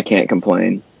 but I can't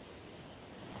complain.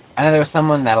 I know there was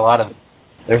someone that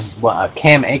there's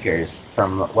Cam Akers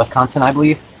from Wisconsin, I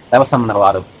believe. That was someone that a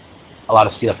lot of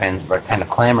Steelers fans were kind of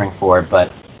clamoring for,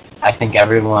 but I think it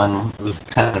was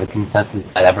kind of a consensus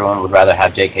that everyone would rather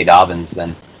have J.K. Dobbins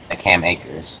than Cam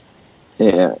Akers.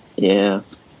 Yeah.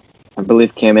 I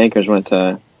believe Cam Akers went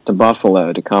to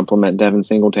Buffalo to complement Devin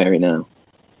Singletary now.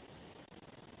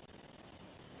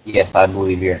 Yes, I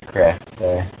believe you're correct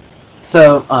there.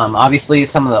 So, obviously,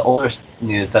 some of the older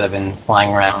news that have been flying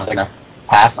around, they're going to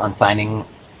pass on signing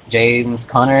James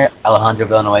Conner, Alejandro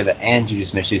Villanueva, and Juju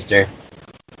Smith-Schuster.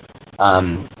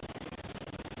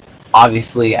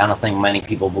 Obviously, I don't think many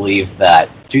people believe that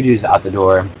Juju's out the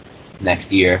door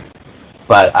next year,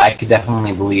 but I could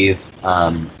definitely believe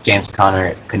James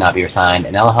Conner could not be resigned.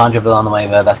 And Alejandro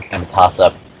Villanueva, that's kind of a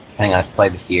toss-up, depending on his play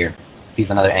this year. If he's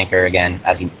another anchor again,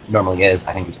 as he normally is,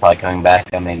 I think he's probably coming back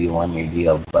on maybe a one-year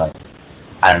deal, but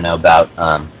I don't know about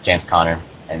James Conner,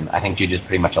 and I think Juju's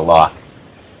pretty much a lock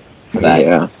for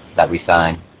that we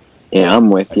sign. Yeah, I'm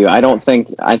with you. I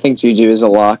think Juju is a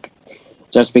lock,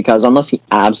 just because unless he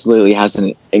absolutely has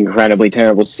an incredibly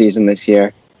terrible season this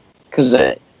year, because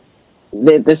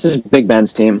this is Big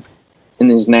Ben's team in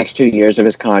his next 2 years of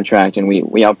his contract, and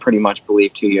we all pretty much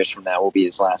believe 2 years from now will be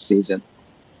his last season.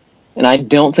 And I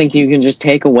don't think you can just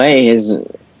take away his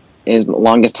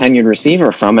longest tenured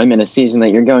receiver from him in a season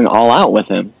that you're going all out with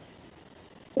him.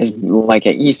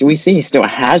 We see he still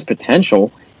has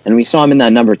potential, and we saw him in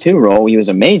that number 2 role. He was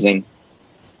amazing.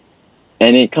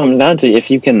 And it comes down to if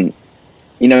you can,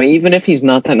 even if he's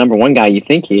not that number 1 guy you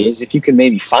think he is, if you can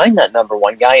maybe find that number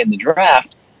 1 guy in the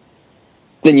draft,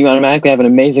 then you automatically have an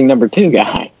amazing number 2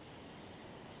 guy.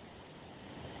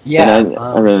 Yeah, and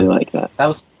I really like that. That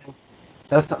was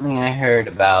something I heard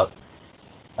about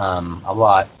a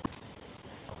lot.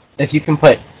 If you can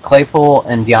put Claypool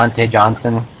and Deontay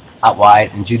Johnson out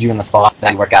wide and Juju in the slot,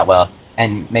 that'd work out well.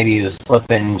 And maybe you flip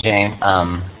in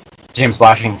James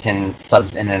Washington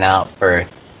subs in and out for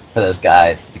those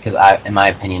guys, because in my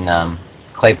opinion,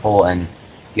 Claypool and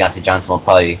Deontay Johnson will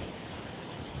probably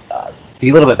be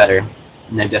a little bit better.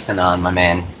 No dissing on my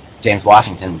man James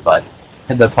Washington, but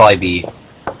they'll probably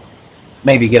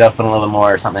maybe get up in a little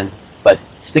more or something. But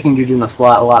sticking Juju in the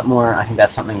slot a lot more, I think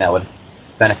that's something that would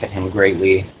benefit him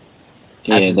greatly.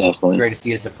 Yeah, definitely. Greatest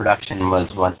years of production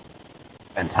was when he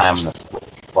spent time in the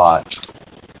slot.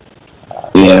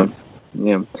 Yeah.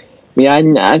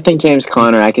 I think James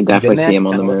Conner, I could definitely see him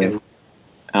on the move.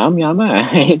 I'm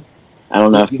alright. I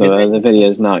don't know if the video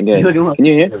is not good. Can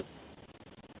you hear?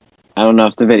 I don't know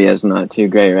if the video is not too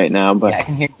great right now, but yeah, I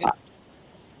can hear you.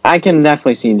 I can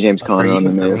definitely see James Conner on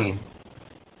the move.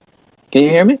 Can you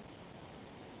hear me?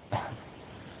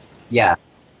 Yeah,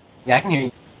 I can hear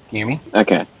you. Can you hear me?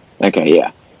 Okay,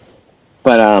 yeah.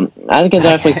 But I can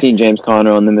definitely see James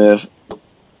Conner on the move.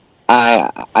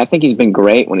 I think he's been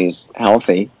great when he's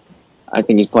healthy. I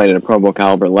think he's played at a Pro Bowl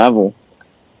caliber level,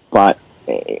 but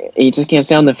he just can't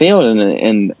stay on the field.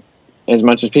 And as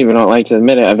much as people don't like to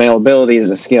admit it, availability is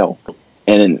a skill,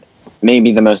 and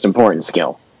maybe the most important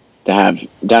skill to have,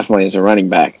 definitely as a running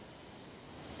back.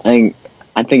 I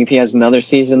think if he has another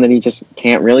season that he just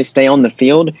can't really stay on the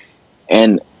field,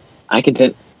 and I could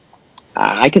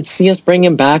see us bring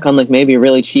him back on maybe a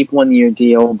really cheap 1-year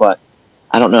deal, but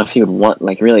I don't know if he would want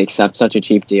really accept such a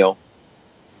cheap deal.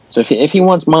 So if he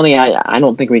wants money, I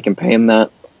don't think we can pay him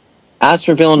that. As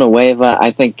for Villanueva,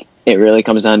 I think it really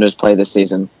comes down to his play this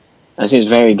season. He was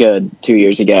very good 2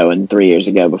 years ago and 3 years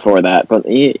ago before that, but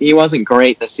he wasn't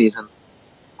great this season.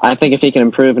 I think if he can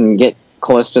improve and get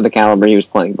close to the caliber he was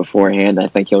playing beforehand, I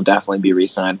think he'll definitely be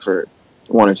re-signed for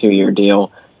 1 or 2 year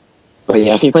deal. But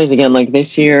yeah, if he plays again like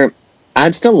this year,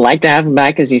 I'd still like to have him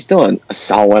back because he's still a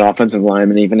solid offensive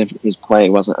lineman, even if his play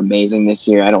wasn't amazing this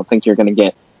year. I don't think you're going to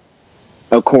get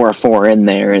a core 4 in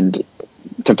there and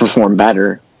to perform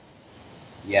better.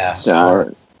 Yeah.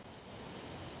 So,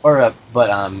 but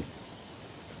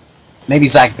maybe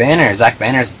Zach Banner. Zach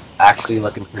Banner's actually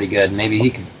looking pretty good. Maybe he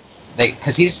could,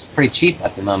 because he's pretty cheap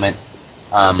at the moment.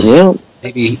 yeah.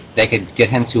 Maybe they could get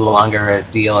him to a longer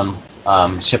deal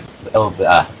and ship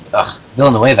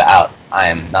Villanueva out. I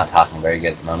am not talking very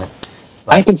good at the moment.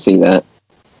 But I can see that.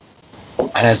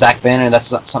 I know Zach Banner, that's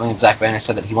something that Zach Banner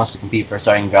said, that he wants to compete for a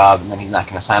starting job, and then he's not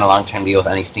going to sign a long-term deal with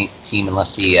any team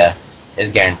unless he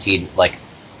is guaranteed, like,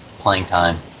 playing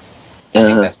time. I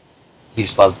think he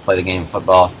just loves to play the game of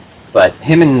football. But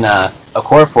him and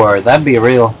Okorafor, that'd be a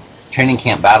real training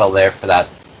camp battle there for that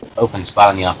open spot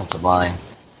on the offensive line.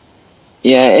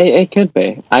 Yeah, it could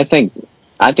be. I think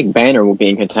Banner will be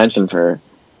in contention for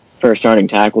a starting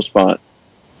tackle spot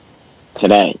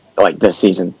today, like this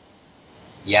season.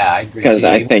 Yeah, I agree. Because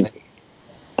I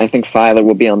think Filer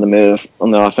will be on the move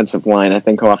on the offensive line. I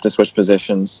think he'll have to switch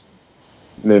positions,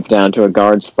 move down to a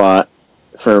guard spot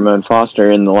for Ramon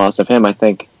Foster. In the loss of him, I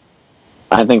think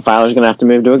Filer's going to have to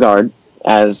move to a guard,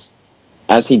 as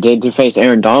he did to face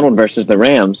Aaron Donald versus the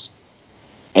Rams,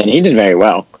 and he did very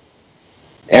well.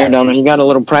 Aaron Donald, he got a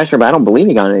little pressure, but I don't believe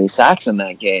he got any sacks in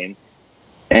that game.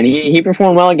 And he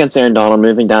performed well against Aaron Donald,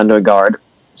 moving down to a guard.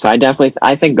 So I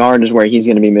think guard is where he's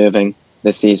going to be moving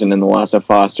this season in the loss of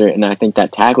Foster, and I think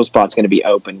that tackle spot's going to be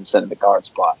open instead of the guard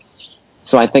spot.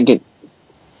 So I think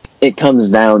it comes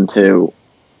down to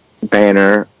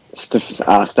Banner.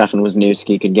 Stefan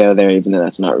Wisniewski could go there, even though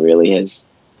that's not really his.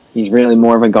 He's really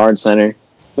more of a guard center.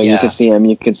 But you could see him.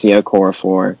 You could see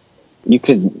Okorafor. I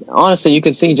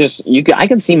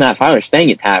can see Matt Filer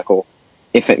staying at tackle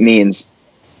if it means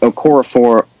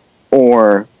Okorafor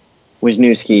or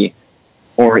Wisniewski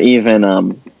or even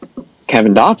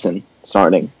Kevin Dotson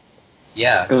starting.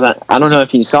 Yeah. Because I don't know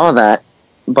if you saw that,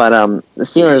 but the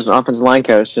Steelers' offensive line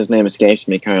coach, his name escapes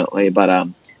me currently, but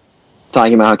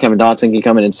talking about how Kevin Dotson can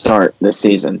come in and start this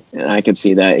season. And I could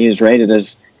see that. He was rated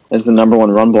as the number 1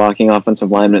 run-blocking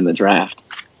offensive lineman in the draft.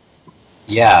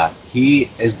 Yeah, he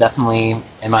is definitely,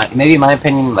 in my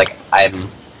opinion, like,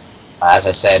 as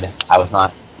I said, I was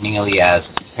not nearly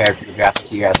as prepared for the draft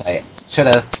this year as I should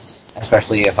have,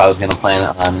 especially if I was going to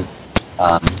plan on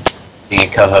being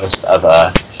a co-host of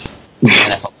a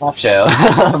NFL talk show.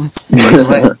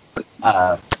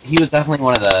 But he was definitely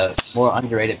one of the more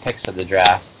underrated picks of the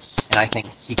draft, and I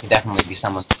think he could definitely be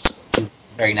someone who's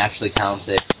very naturally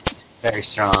talented, very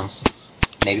strong,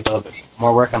 maybe a little bit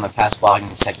more work on the pass blocking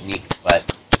techniques,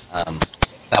 but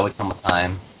that would come with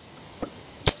time.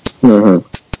 Mm-hmm.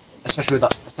 Especially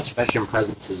with such veteran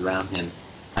presences around him,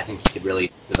 I think he could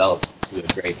really develop to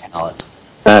a great talent.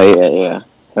 Yeah.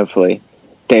 Hopefully,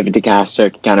 David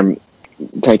DeCastro could kind of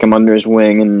take him under his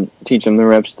wing and teach him the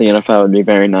ropes of the NFL would be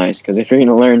very nice. Because if you're going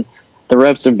to learn the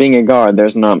ropes of being a guard,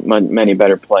 there's not many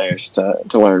better players to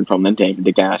learn from than David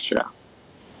DeCastro.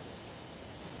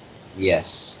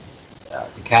 Yes.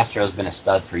 DeCastro's been a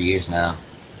stud for years now.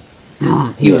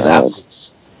 He was an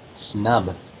absolute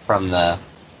snub from the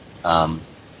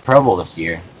Pro Bowl this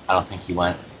year. I don't think he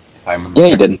went, if I remember. Yeah,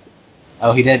 he did.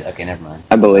 Oh, he did? Okay, never mind.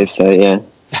 I believe so, yeah.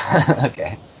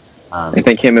 Okay. I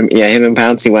think him and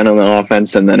Pouncey went on the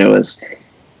offense, and then it was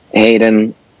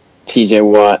Hayden, TJ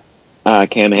Watt,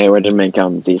 Cam Hayward, and Minka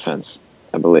on the defense,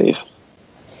 I believe.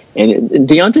 And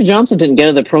Deontay Johnson didn't get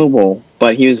to the Pro Bowl,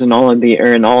 but he was an all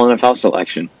NFL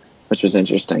selection, which was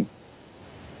interesting.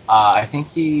 I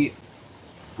think he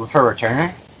for a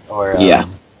returner, or yeah.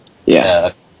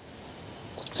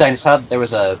 So I saw there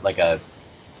was a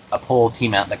poll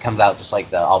team out that comes out just like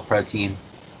the All Pro team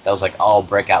that was like all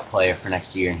breakout player for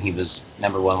next year, and he was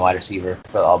number 1 wide receiver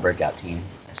for the all breakout team.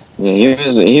 Yeah,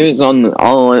 he was on the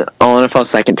all NFL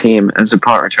second team as a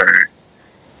punt returner,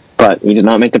 but he did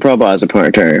not make the Pro Bowl as a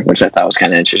punt returner, which I thought was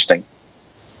kind of interesting.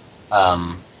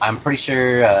 I'm pretty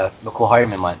sure Nicole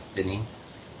Hardman went, didn't he?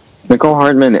 Nicole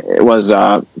Hardman was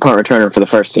punt returner for the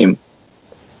first team,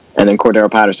 and then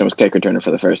Cordero Patterson was kick returner for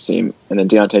the first team, and then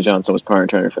Deontay Johnson was punt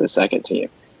returner for the second team.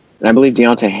 And I believe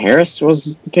Deontay Harris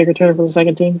was the kick returner for the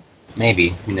second team. Maybe,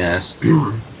 who knows?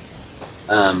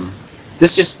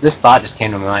 This thought just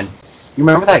came to my mind. You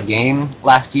remember that game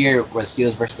last year where the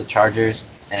Steelers versus the Chargers,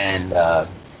 and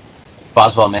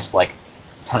Boswell missed like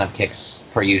a ton of kicks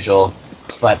per usual,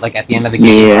 but like at the end of the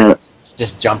game,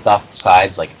 just jumped off the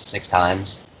sides like 6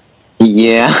 times.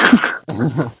 Yeah.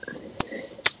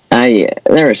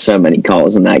 There were so many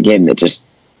calls in that game that just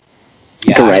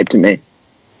griped me.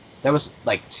 There was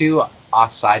like 2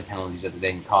 offside penalties that they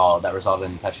didn't call that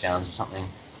resulted in touchdowns or something.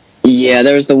 Yeah,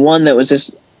 there was the one that was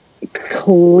just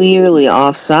clearly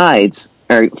offsides,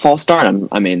 or false start,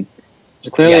 I mean. It was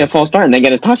clearly a false start, and they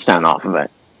get a touchdown off of it.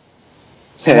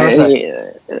 So,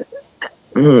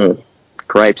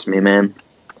 gripes me, man.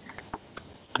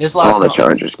 There's a lot of the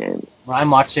Chargers games. When I'm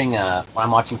watching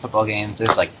football games,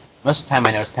 there's like most of the time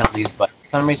I notice penalties, but for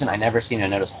some reason I never seem to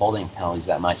notice holding penalties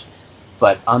that much.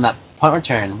 But on that punt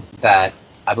return, that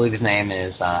I believe his name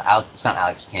is it's not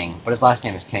Alex King, but his last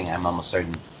name is King. I'm almost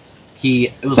certain. I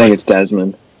think it's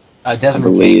Desmond. Desmond, I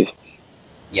believe. King.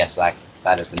 Yes,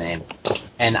 that is the name.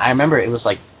 And I remember it was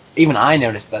like even I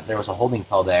noticed that there was a holding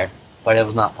call there, but it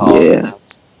was not called. Yeah.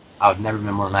 I've never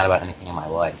been more mad about anything in my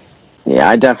life. Yeah,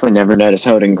 I definitely never notice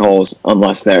holding calls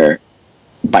unless they're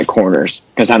by corners,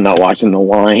 because I'm not watching the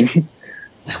line.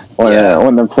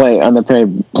 When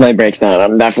the play breaks down,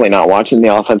 I'm definitely not watching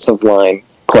the offensive line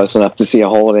close enough to see a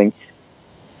holding.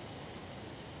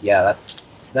 Yeah,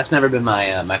 that's never been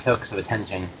my focus of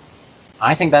attention.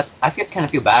 I think I kind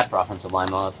of feel bad for offensive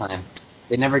linemen all the time.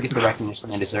 They never get the recognition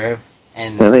they deserve,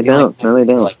 and no, they don't.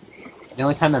 The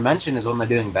only time they're mentioned is when they're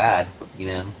doing bad, you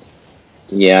know.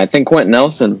 Yeah, I think Quentin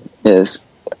Nelson is.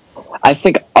 I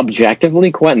think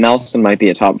objectively, Quentin Nelson might be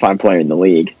a top 5 player in the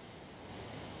league.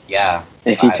 Yeah.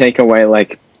 If you take away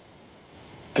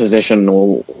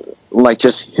positional,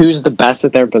 just who's the best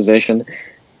at their position,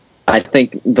 I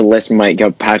think the list might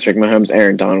go Patrick Mahomes,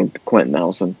 Aaron Donald, Quentin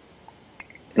Nelson.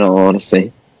 In all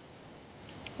honesty.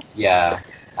 Yeah,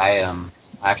 I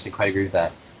actually quite agree with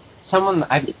that.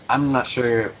 I'm not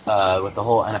sure with the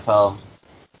whole NFL,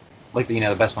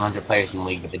 the best 100 players in the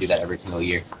league, but they do that every single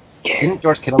year. Didn't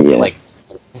George Kittle I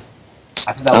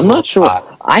think that was. I'm not sure.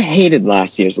 I hated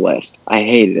last year's list. I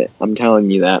hated it. I'm telling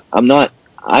you that.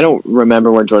 I don't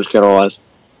remember where George Kittle was,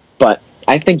 but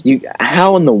I think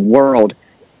how in the world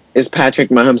is Patrick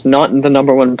Mahomes not the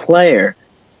number 1 player,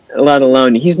 let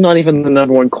alone he's not even the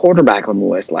number 1 quarterback on the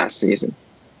list last season.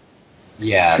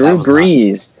 Yeah, Drew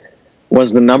Brees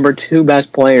was the number 2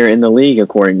 best player in the league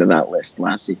according to that list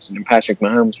last season, and Patrick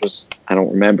Mahomes was, I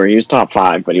don't remember, he was top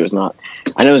 5, but he was not.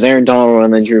 I know it was Aaron Donald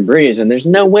and then Drew Brees, and there's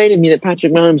no way to me that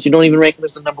Patrick Mahomes, you don't even rank him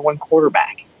as the number 1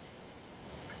 quarterback.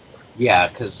 Yeah,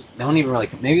 because no one even really.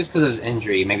 Maybe it's because of his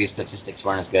injury. Maybe his statistics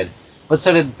weren't as good. But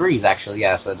so did Brees, actually.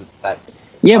 Yeah, so that.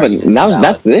 Yeah, but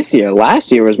that's this year.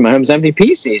 Last year was Mahomes'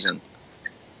 MVP season,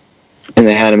 and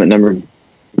they had him at number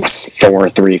 4,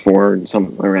 3, 4,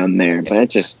 something around there. But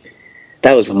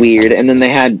that was weird. And then they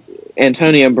had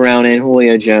Antonio Brown and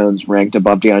Julio Jones ranked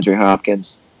above DeAndre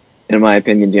Hopkins. In my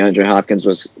opinion, DeAndre Hopkins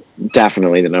was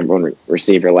definitely the number 1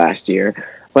 receiver last year.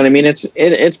 But I mean,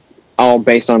 it's all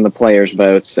based on the players'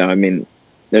 votes. So I mean,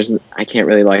 I can't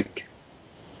really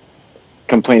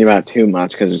complain about it too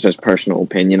much because it's just personal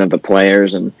opinion of the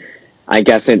players. And I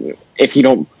guess if you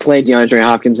don't play DeAndre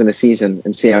Hopkins in a season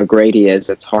and see how great he is,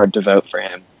 it's hard to vote for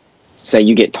him. Say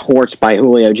you get torched by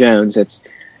Julio Jones, it's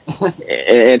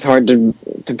hard to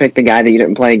pick the guy that you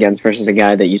didn't play against versus a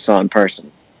guy that you saw in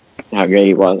person. How great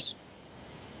he was.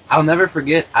 I'll never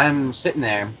forget. I'm sitting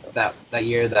there that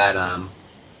year that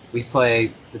we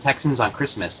play the Texans on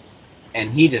Christmas, and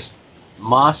he just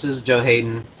mosses Joe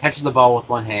Hayden, catches the ball with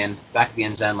one hand, back of the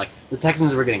end zone. The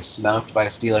Texans were getting smoked by the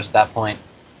Steelers at that point.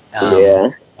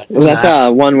 Yeah. Was that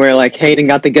the one where Hayden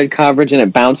got the good coverage and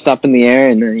it bounced up in the air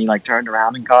and then he turned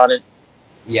around and caught it?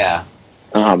 Yeah.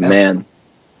 Oh man.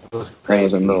 It was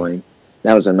crazy.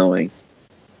 That was annoying.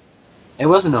 It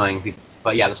was annoying,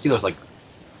 but yeah, the Steelers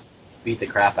beat the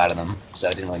crap out of them, so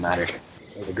it didn't really matter.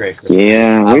 It was a great Christmas.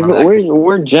 Yeah,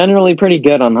 we're generally pretty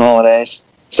good on holidays.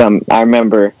 I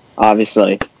remember,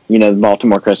 obviously, the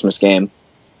Baltimore Christmas game,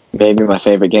 maybe my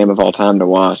favorite game of all time to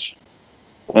watch.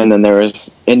 And then there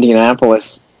was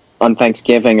Indianapolis on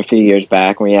Thanksgiving a few years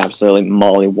back when we absolutely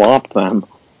molly-whopped them.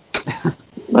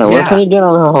 We're pretty good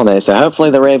on holidays, so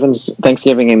hopefully the Ravens'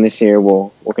 Thanksgiving game this year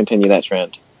will continue that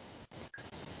trend.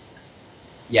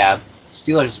 Yeah,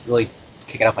 Steelers really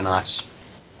kick it up a notch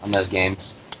on those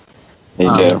games. They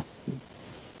do.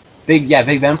 Big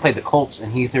Ben played the Colts,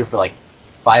 and he threw for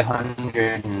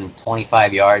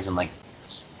 525 yards and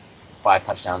 5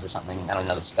 touchdowns or something. I don't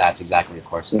know the stats exactly, of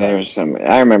course.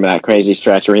 I remember that crazy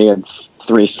stretch where he had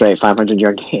 3 straight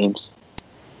 500-yard games.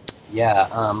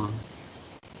 Yeah.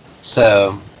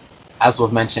 So, as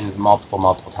we've mentioned multiple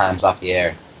times off the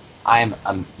air, I am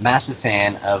a massive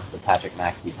fan of the Patrick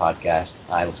McAfee podcast.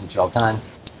 I listen to it all the time,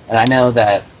 and I know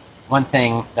that one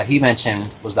thing that he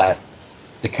mentioned was that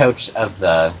the coach of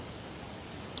the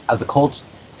Colts,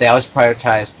 they always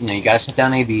prioritize, you got to shut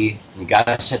down AB, you got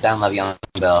to shut down Le'Veon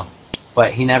Bell,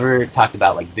 but he never talked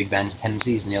about Big Ben's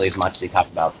tendencies nearly as much as he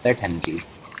talked about their tendencies.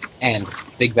 And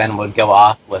Big Ben would go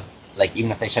off with like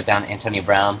even if they shut down Antonio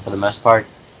Brown for the most part,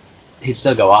 he'd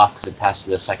still go off because it passed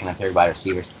to the second and third wide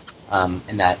receivers.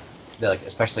 And that, like,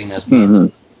 especially in those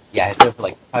games, yeah, he threw for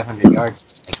like 500 yards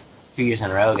like 2 years in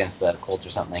a row against the Colts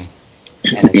or something.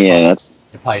 And they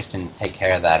probably just didn't take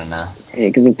care of that enough. Yeah,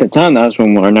 because at the time, that was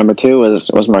when our number 2 was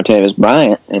Martavis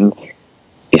Bryant, and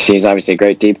he was obviously a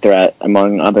great deep threat,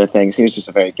 among other things. He was just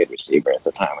a very good receiver at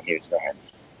the time when he was there.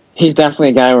 He's definitely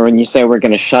a guy where when you say we're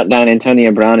going to shut down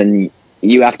Antonio Brown and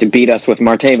you have to beat us with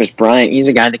Martavis Bryant, he's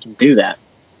a guy that can do that.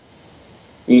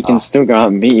 He can still go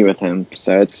out and beat you with him.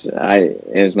 So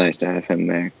it was nice to have him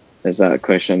there as a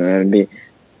cushion. And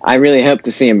I really hope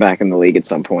to see him back in the league at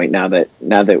some point now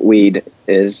that weed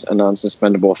is a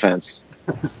non-suspendable offense.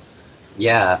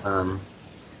 Yeah,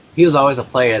 he was always a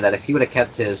player that if he would have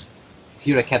kept his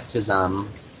he would have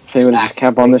just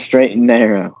kept on the straight and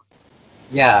narrow.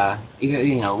 Yeah,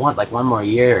 even one more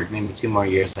year, or maybe 2 more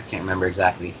years. I can't remember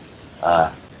exactly.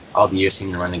 All the years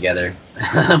seem to run together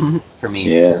for me.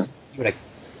 Yeah, he would have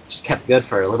just kept good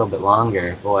for a little bit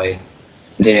longer. Boy,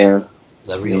 yeah,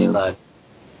 he's a real stud.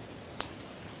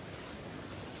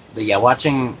 But yeah,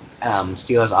 watching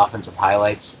Steelers offensive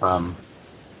highlights from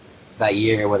that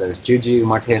year, whether it was Juju,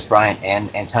 Martavis Bryant,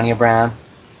 and Antonio Brown.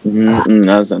 That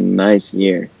was a nice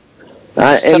year.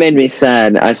 It made me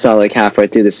sad. I saw like halfway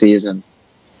through the season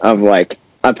of like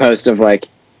a post of like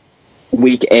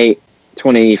week 8,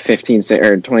 2015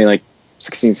 or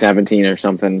 2016, 17 or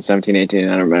something, 17, 18,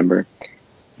 I don't remember,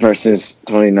 versus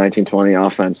 2019, 20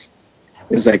 offense.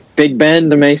 It was like Big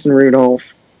Ben to Mason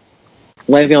Rudolph,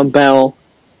 Le'Veon Bell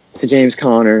to James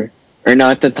Conner, or no,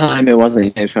 at the time it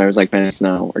wasn't James Conner, it was like Ben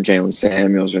Snow or Jalen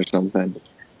Samuels or something.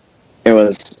 It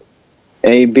was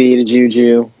AB to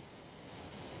Juju.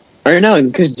 Or no,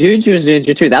 because Juju was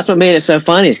injured too. That's what made it so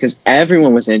funny, is because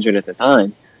everyone was injured at the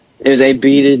time. It was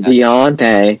AB to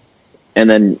Deontay, and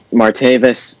then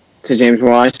Martavis to James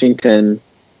Washington,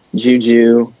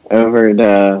 Juju over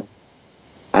to,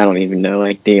 I don't even know,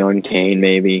 like Deion Kane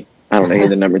maybe. I don't know who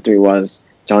the number 3 was.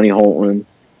 Johnny Holtman.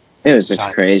 It was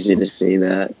just crazy to see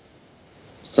that.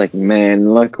 It's like,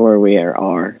 man, look where we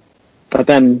are. But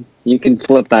then you can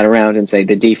flip that around and say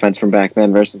the defense from back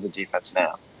then versus the defense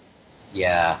now.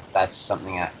 Yeah, that's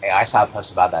something I saw a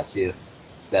post about that too.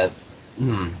 That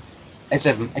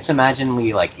it's imagine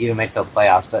we like even make the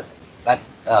playoffs.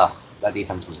 That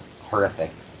defense was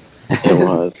horrific.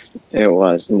 It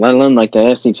was. Let alone like the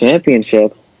AFC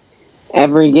Championship.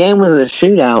 Every game was a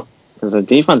shootout because the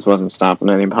defense wasn't stopping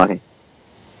anybody.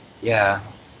 Yeah.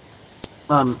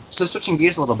 So switching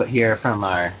gears a little bit here from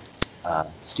our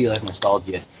Steelers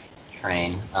nostalgia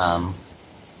train.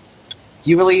 Do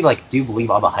you really do you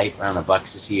believe all the hype around the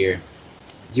Bucs this year?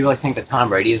 Do you really think that Tom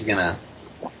Brady is gonna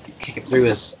kick it through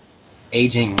his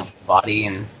aging body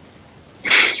and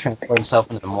transport himself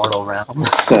into the mortal realm?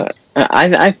 So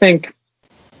I think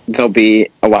they'll be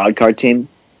a wild card team.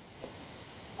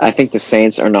 I think the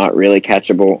Saints are not really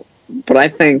catchable. But I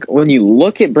think when you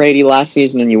look at Brady last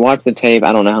season and you watch the tape,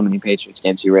 I don't know how many Patriots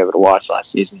games you were able to watch last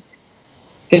season.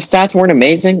 His stats weren't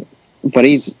amazing, but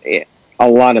a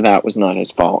lot of that was not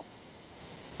his fault.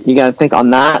 You got to think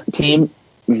on that team,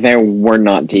 there were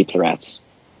not deep threats.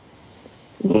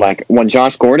 Like when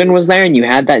Josh Gordon was there and you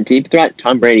had that deep threat,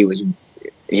 Tom Brady was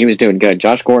doing good.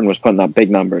 Josh Gordon was putting up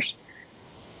big numbers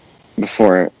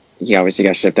before he obviously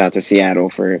got shipped out to Seattle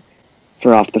for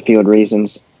off the field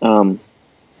reasons.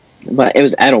 But it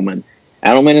was Edelman.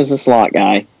 Edelman is a slot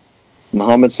guy.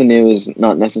 Mohamed Sanu is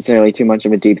not necessarily too much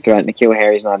of a deep threat. N'Keal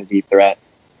Harry's not a deep threat.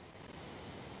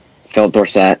 Philip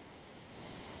Dorsett.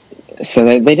 So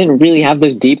they didn't really have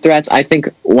those deep threats. I think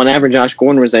whenever Josh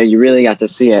Gordon was there, you really got to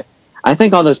see it. I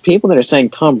think all those people that are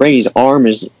saying Tom Brady's arm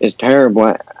is terrible,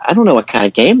 I don't know what kind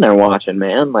of game they're watching,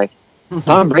 man. Like,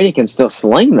 Tom Brady can still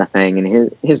sling the thing,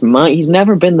 and his mind, he's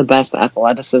never been the best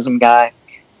athleticism guy,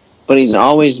 but he's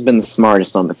always been the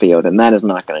smartest on the field, and that is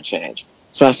not going to change.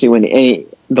 Especially when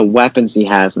the weapons he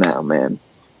has now, man.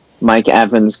 Mike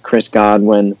Evans, Chris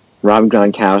Godwin, Rob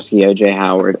Gronkowski, O.J.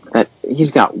 Howard.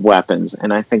 He's got weapons,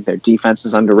 and I think their defense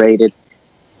is underrated.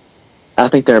 I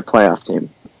think they're a playoff team.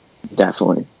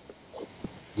 Definitely.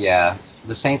 Yeah,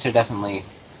 the Saints are definitely.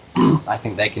 I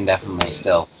think they can definitely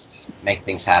still make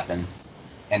things happen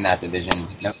in that division.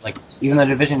 Even though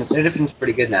their division's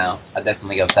pretty good now, I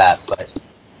definitely go with that. But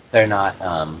they're not.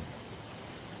 I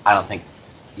don't think.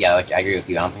 Yeah, I agree with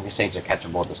you. I don't think the Saints are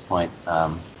catchable at this point.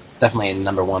 Definitely a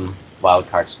number 1 wild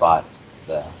card spot.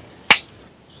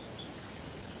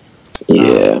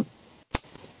 Yeah.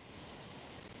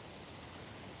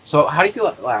 So how do you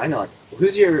feel? I know.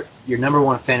 Who's your number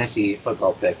 1 fantasy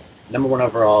football pick? Number 1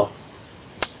 overall.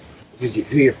 Who's your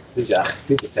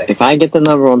pick? If I get the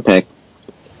number 1 pick,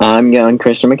 I'm going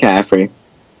Christian McCaffrey.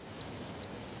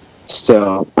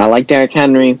 So, I like Derrick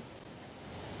Henry.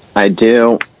 I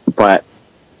do, but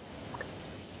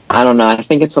I don't know. I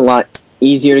think it's a lot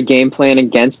easier to game plan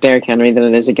against Derrick Henry than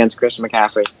it is against Christian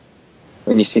McCaffrey.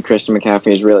 When you see Christian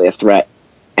McCaffrey is really a threat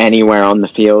anywhere on the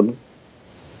field.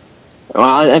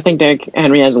 Well, I think Derrick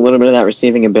Henry has a little bit of that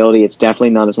receiving ability. It's definitely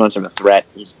not as much of a threat.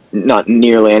 He's not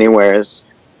nearly anywhere as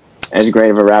great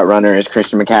of a route runner as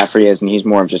Christian McCaffrey is, and he's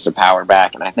more of just a power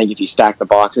back. And I think if you stack the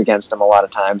box against him a lot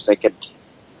of times,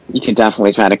 you could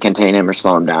definitely try to contain him or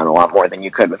slow him down a lot more than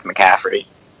you could with McCaffrey.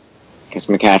 Because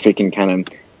McCaffrey can kind of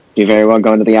do very well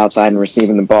going to the outside and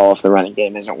receiving the ball if the running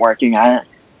game isn't working. I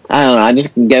don't know. I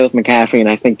just go with McCaffrey, and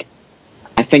I think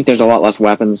there's a lot less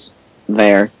weapons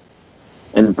there.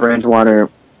 And Bridgewater,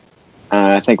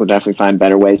 I think, will definitely find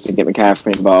better ways to get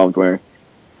McCaffrey involved. Where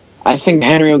I think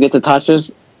Henry will get the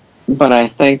touches, but I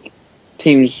think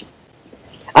he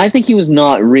was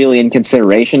not really in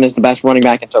consideration as the best running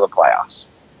back until the playoffs.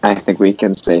 I think we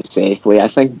can say safely. I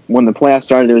think when the playoffs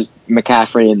started, it was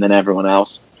McCaffrey and then everyone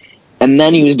else. And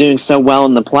then he was doing so well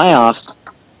in the playoffs,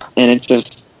 and it's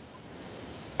just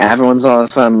everyone's all of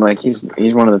a sudden like he's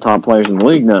one of the top players in the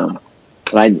league now.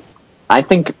 But I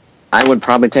think I would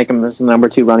probably take him as the number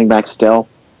 2 running back still,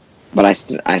 but I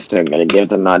still got to give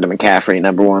the nod to McCaffrey,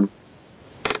 number 1.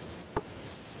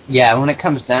 Yeah, when it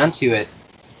comes down to it,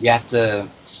 you have to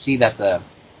see that the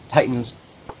Titans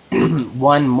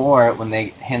won more when they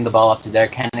hand the ball off to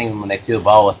Derrick Henry than when they threw the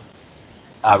ball with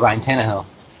Ryan Tannehill.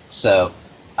 So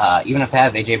even if they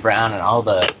have A.J. Brown and all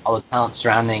the talent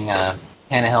surrounding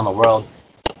Tannehill in the world,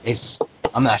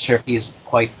 I'm not sure if he's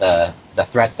quite the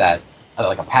threat that,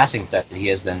 like a passing threat that he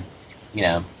is. Then,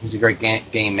 he's a great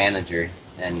game manager,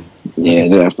 and yeah,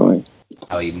 definitely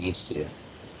how he needs to.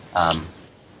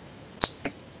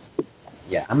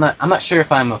 Yeah, I'm not sure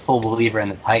if I'm a full believer in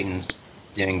the Titans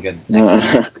doing good next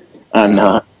year. I'm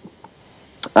not.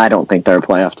 I don't think they're a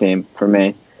playoff team for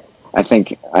me. I think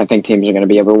teams are going to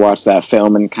be able to watch that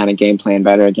film and kind of game plan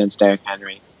better against Derrick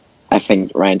Henry. I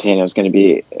think Ryan Tannehill is going to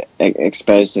be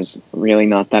exposed as really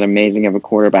not that amazing of a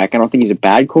quarterback. I don't think he's a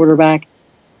bad quarterback,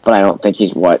 but I don't think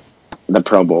he's what the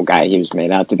Pro Bowl guy he was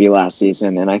made out to be last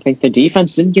season. And I think the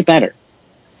defense didn't get better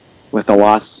with the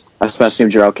loss, especially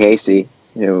of Jarrell Casey,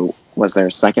 who was their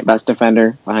second best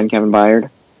defender behind Kevin Byard.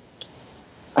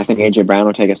 I think A.J. Brown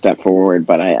will take a step forward,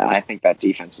 but I think that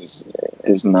defense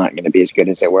is not going to be as good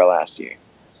as they were last year.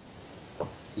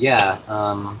 Yeah,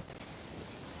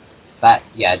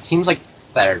 teams like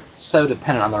that are so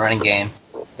dependent on the running game,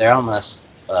 they're almost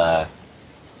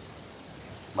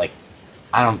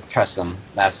I don't trust them.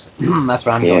 That's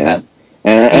where I'm going with that.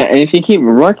 And if you keep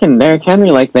working Derrick Henry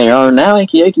like they are now,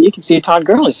 you can see a Todd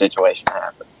Gurley situation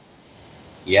happen.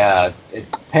 Yeah,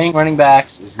 paying running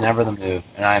backs is never the move,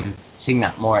 and I'm seeing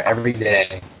that more every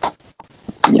day.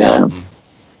 Yeah.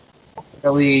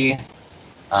 Really,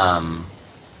 Bell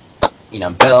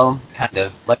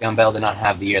Le'Veon Bell did not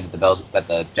have the year that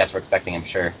the Jets were expecting, I'm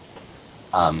sure.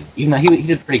 Even though he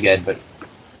did pretty good, but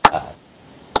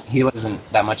he wasn't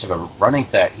that much of a running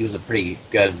threat. He was a pretty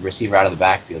good receiver out of the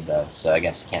backfield, though. So I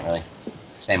guess you can't really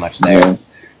say much there. Yeah.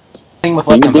 Thing with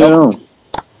Le'Veon Bell,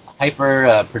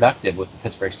 hyper productive with the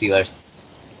Pittsburgh Steelers,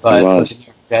 but with the New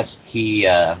York Jets,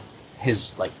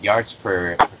 his yards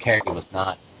per carry was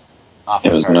not off the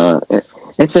charts. It was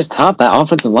not. It's just tough. That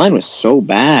offensive line was so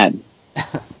bad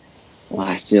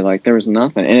last year. There was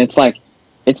nothing, and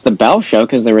it's the Bell show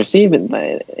because they're receiving.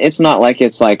 It's not like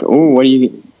it's like, oh, what do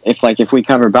you? If we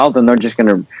cover Bell, then they're just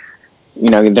gonna,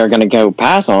 they're gonna go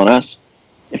pass on us.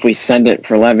 If we send it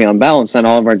for Le'Veon Bell and send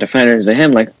all of our defenders to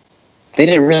him, they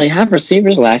didn't really have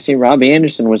receivers last year. Robbie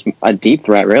Anderson was a deep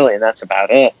threat, really, and that's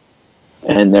about it.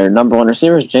 And their number 1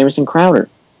 receiver is Jamison Crowder.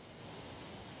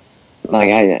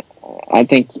 I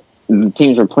think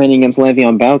teams are playing against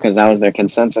Le'Veon Bell because that was their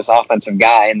consensus offensive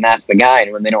guy, and that's the guy.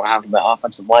 And when they don't have the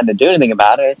offensive line to do anything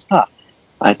about it, it's tough.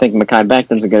 I think Mekhi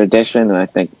Becton's a good addition, and I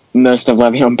think most of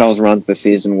Le'Veon Bell's runs this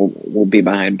season will be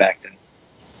behind Becton.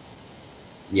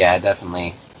 Yeah,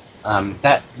 definitely. Sam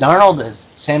Darnold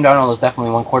is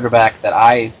definitely one quarterback that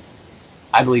I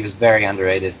believe is very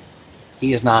underrated. He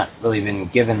has not really been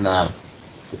given the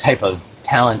type of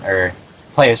talent or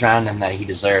players around him that he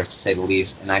deserves, to say the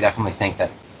least. And I definitely think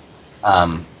that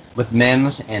with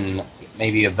Mims and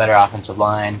maybe a better offensive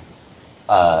line,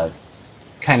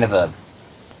 kind of a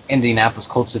Indianapolis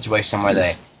Colts situation where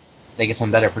they get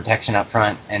some better protection up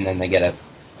front, and then they get a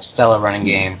stellar running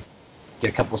game, get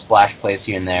a couple splash plays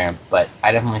here and there. But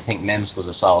I definitely think Mims was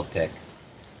a solid pick.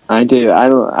 I do.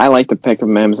 I like the pick of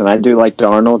Mims, and I do like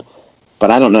Darnold, but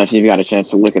I don't know if you've got a chance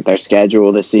to look at their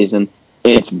schedule this season.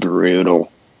 It's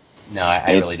brutal. No,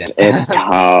 I really didn't. It's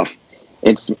tough.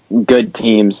 It's good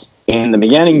teams in the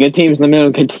beginning, good teams in the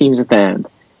middle, good teams at the end.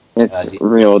 It's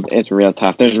real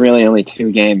tough. There's really only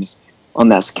 2 games on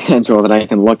that schedule that I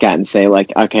can look at and say,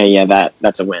 like, okay, yeah,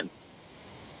 that's a win.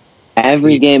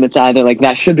 Every game, it's either like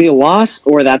that should be a loss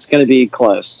or that's going to be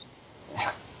close.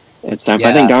 It's tough. Yeah.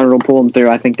 I think Darnold will pull them through.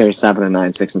 I think they're 7-9,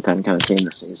 6-10 kind of team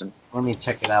this season. Let me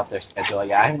check it out, their schedule.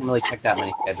 Yeah, I haven't really checked out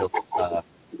many schedules.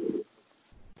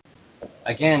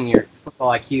 Again, your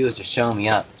football IQ is just showing me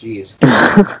up. Jeez.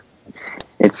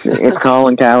 It's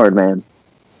Colin Coward, man.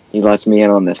 He lets me in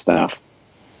on this stuff.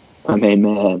 I mean,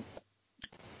 man.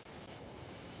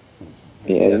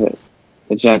 Yeah,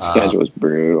 the Jets' schedule is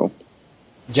brutal.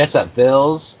 Jets at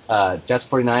Bills, Jets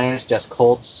 49ers, Jets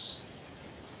Colts.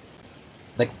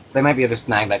 Like, they might be able to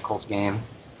snag that Colts game.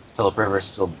 Phillip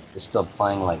Rivers is still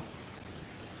playing like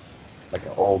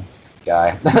an old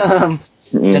guy.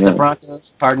 Jets at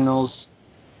Broncos, Cardinals,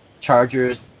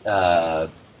 Chargers,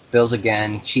 Bills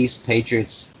again, Chiefs,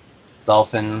 Patriots,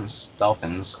 Dolphins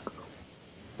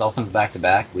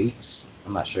back-to-back weeks.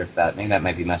 I'm not sure if maybe that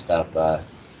might be messed up.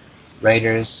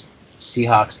 Raiders,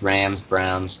 Seahawks, Rams,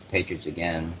 Browns, Patriots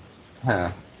again.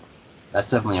 That's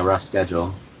definitely a rough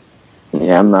schedule.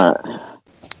 Yeah, I'm not.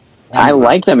 I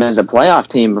liked them as a playoff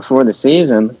team before the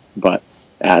season, but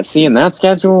seeing that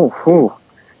schedule,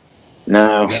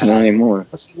 no, not anymore.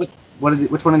 Let's see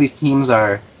which one of these teams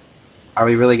are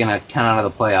we really going to count out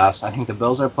of the playoffs? I think the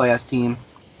Bills are a playoff team.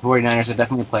 The 49ers are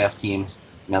definitely playoff teams.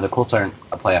 Now, the Colts aren't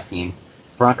a playoff team.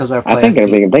 Broncos are a playoff team. I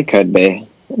think they could be,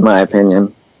 in my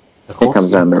opinion. It comes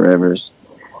down to Rivers.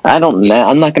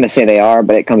 I'm not going to say they are,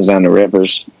 but it comes down to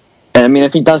Rivers. And, I mean,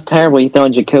 if he does terrible, you throw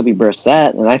in Jacoby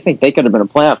Brissett, and I think they could have been a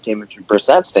playoff team if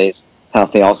Brissett stays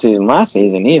healthy all season, last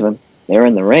season even. They were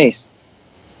in the race.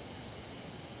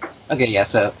 Okay, yeah,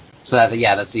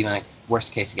 that's even a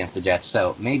worst case against the Jets.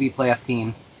 So maybe playoff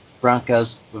team.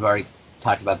 Broncos, we've already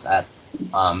talked about that.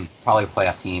 Probably a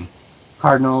playoff team.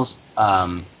 Cardinals,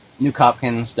 Nuke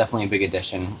Hopkins, definitely a big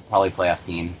addition. Probably playoff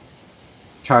team.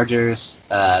 Chargers,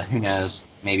 who knows?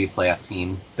 Maybe playoff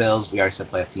team. Bills, we already said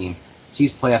playoff team.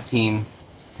 Chiefs, playoff team.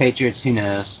 Patriots, who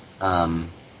knows?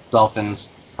 Dolphins,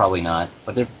 probably not.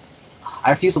 But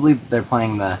I refuse to believe they're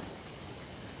playing the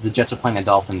Jets are playing the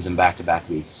Dolphins in back-to-back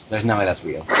weeks. There's no way that's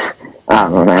real. I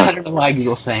don't know why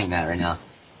Google's saying that right now.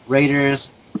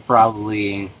 Raiders,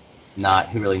 probably not.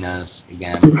 Who really knows?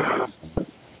 Again.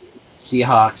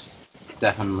 Seahawks,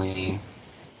 definitely.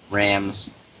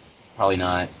 Rams, probably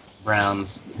not.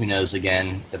 Browns, who knows again,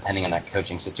 depending on that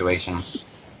coaching situation.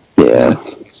 Yeah.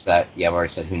 I've already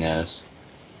said who knows.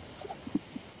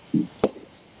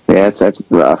 Yeah, that's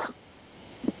rough.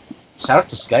 Shout out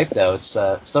to Skype, though. It's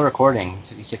still recording,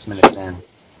 56 minutes in.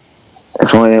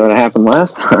 If only it would have happened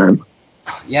last time.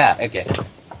 Yeah, okay.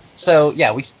 So,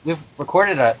 yeah, we've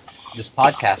recorded this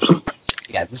podcast.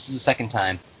 Yeah, this is the second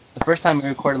time. The first time we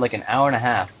recorded like an hour and a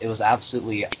half. It was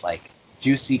absolutely, like,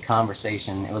 juicy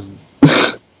conversation. It was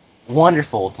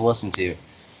wonderful to listen to.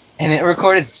 And it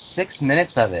recorded 6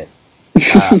 minutes of it.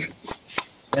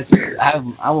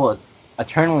 I will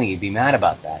eternally be mad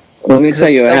about that. Let me tell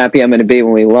you how happy I'm going to be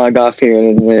when we log off here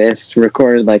and it's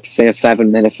recorded like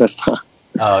 7 minutes this time.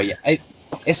 Oh, yeah.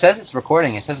 It says it's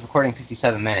recording. It says recording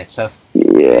 57 minutes. So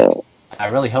I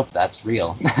really hope that's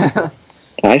real.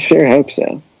 I sure hope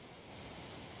so.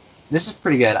 This is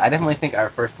pretty good. I definitely think our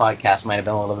first podcast might have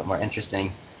been a little bit more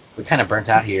interesting. We kind of burnt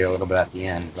out here a little bit at the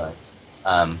end, but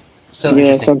still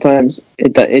interesting. Sometimes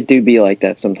it do be like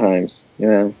that sometimes.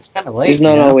 It's kind of late. There's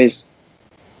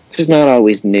not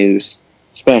always news,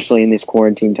 especially in these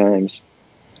quarantine times.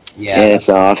 Yeah, and it's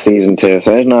the off season too,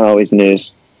 so there's not always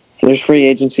news. There's free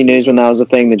agency news when that was a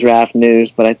thing, the draft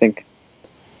news, but I think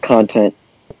content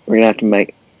we're gonna have to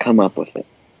come up with it.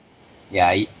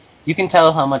 Yeah, you can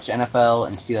tell how much NFL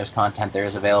and Steelers content there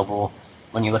is available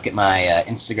when you look at my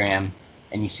Instagram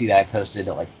and you see that I posted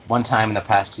it like one time in the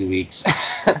past 2 weeks.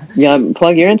 Yeah,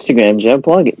 plug your Instagram, Joe.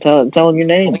 Plug it. Tell them your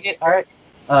name. Plug it. All right.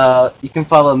 You can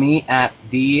follow me at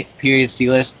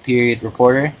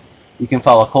 @the_Steelers_reporter. You can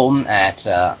follow Colton at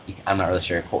I'm not really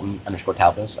sure,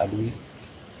 Colton_Talpis, I believe.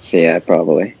 Yeah,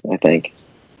 probably. I think.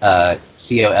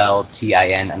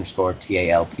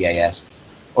 COLTIN_TALPIS.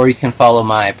 Or you can follow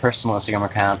my personal Instagram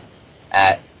account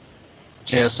at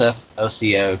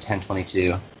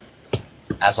JosephOCO1022.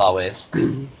 As always.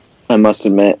 I must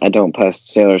admit, I don't post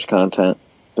Sailors content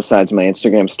besides my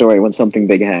Instagram story when something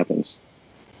big happens.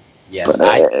 Yes,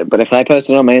 but if I post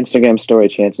it on my Instagram story,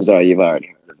 chances are you've already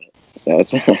heard of it. So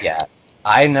it's yeah,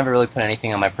 I never really put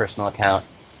anything on my personal account,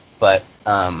 but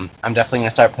I'm definitely going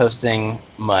to start posting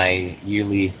my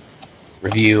yearly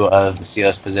review of the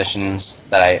Steelers positions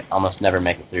that I almost never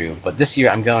make it through. But this year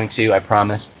I'm going to, I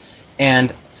promise.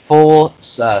 And full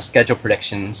schedule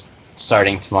predictions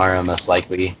starting tomorrow, most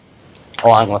likely,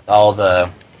 along with all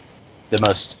the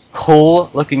most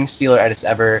cool-looking Steeler edits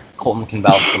ever. Colton can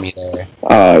vouch for me there.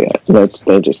 Oh, yeah.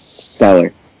 They're just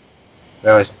stellar.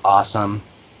 They're always awesome.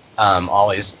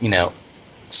 Always,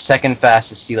 second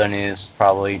fastest Steeler news,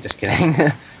 probably. Just kidding.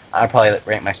 I'd probably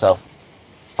rank myself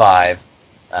 5.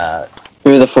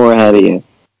 Who are the 4 ahead of you?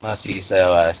 Let's see. So,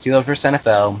 Steelers vs.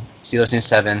 NFL, Steelers News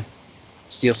 7,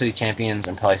 Steel City Champions,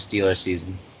 and probably Steelers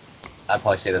Season. I'd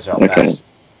probably say those are all fast.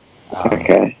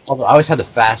 Okay. Although I always have the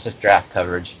fastest draft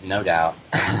coverage, no doubt.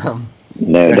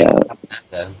 No doubt.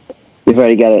 You've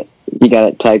already got it. You got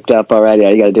it typed up already.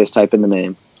 All you got to do is type in the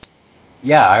name.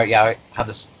 Yeah, I have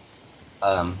this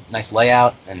nice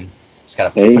layout, and just got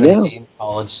to put in the name,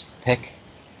 college, pick.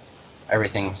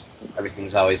 Everything's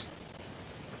always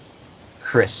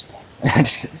crisp.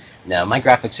 No, my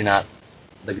graphics are not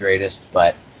the greatest,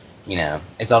 but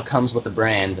it all comes with the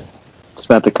brand. It's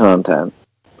about the content.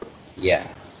 Yeah.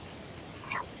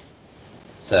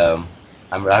 So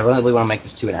I really want to make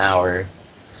this to an hour.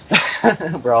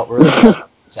 we're really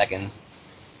seconds.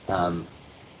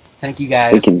 Thank you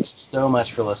guys so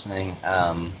much for listening.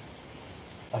 I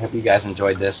hope you guys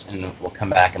enjoyed this, and we'll come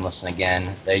back and listen again.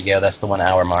 There you go. That's the 1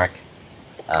 hour mark.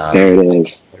 There it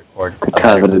is. The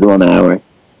coveted 1 hour.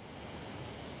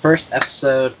 First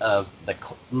episode of the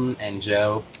Coltin and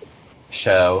Joe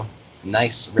show.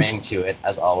 Nice ring to it,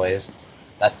 as always.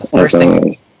 That's the first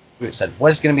thing we said.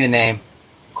 What is going to be the name?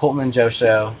 Coltin and Joe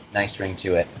show. Nice ring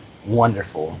to it.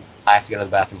 Wonderful. I have to go to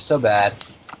the bathroom so bad.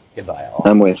 Goodbye, all.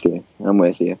 I'm with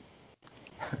you.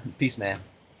 Peace, man.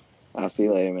 I'll see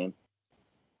you later, man.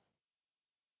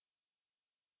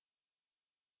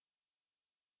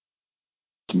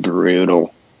 It's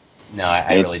brutal. No,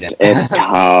 I really didn't. It's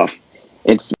tough.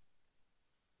 It's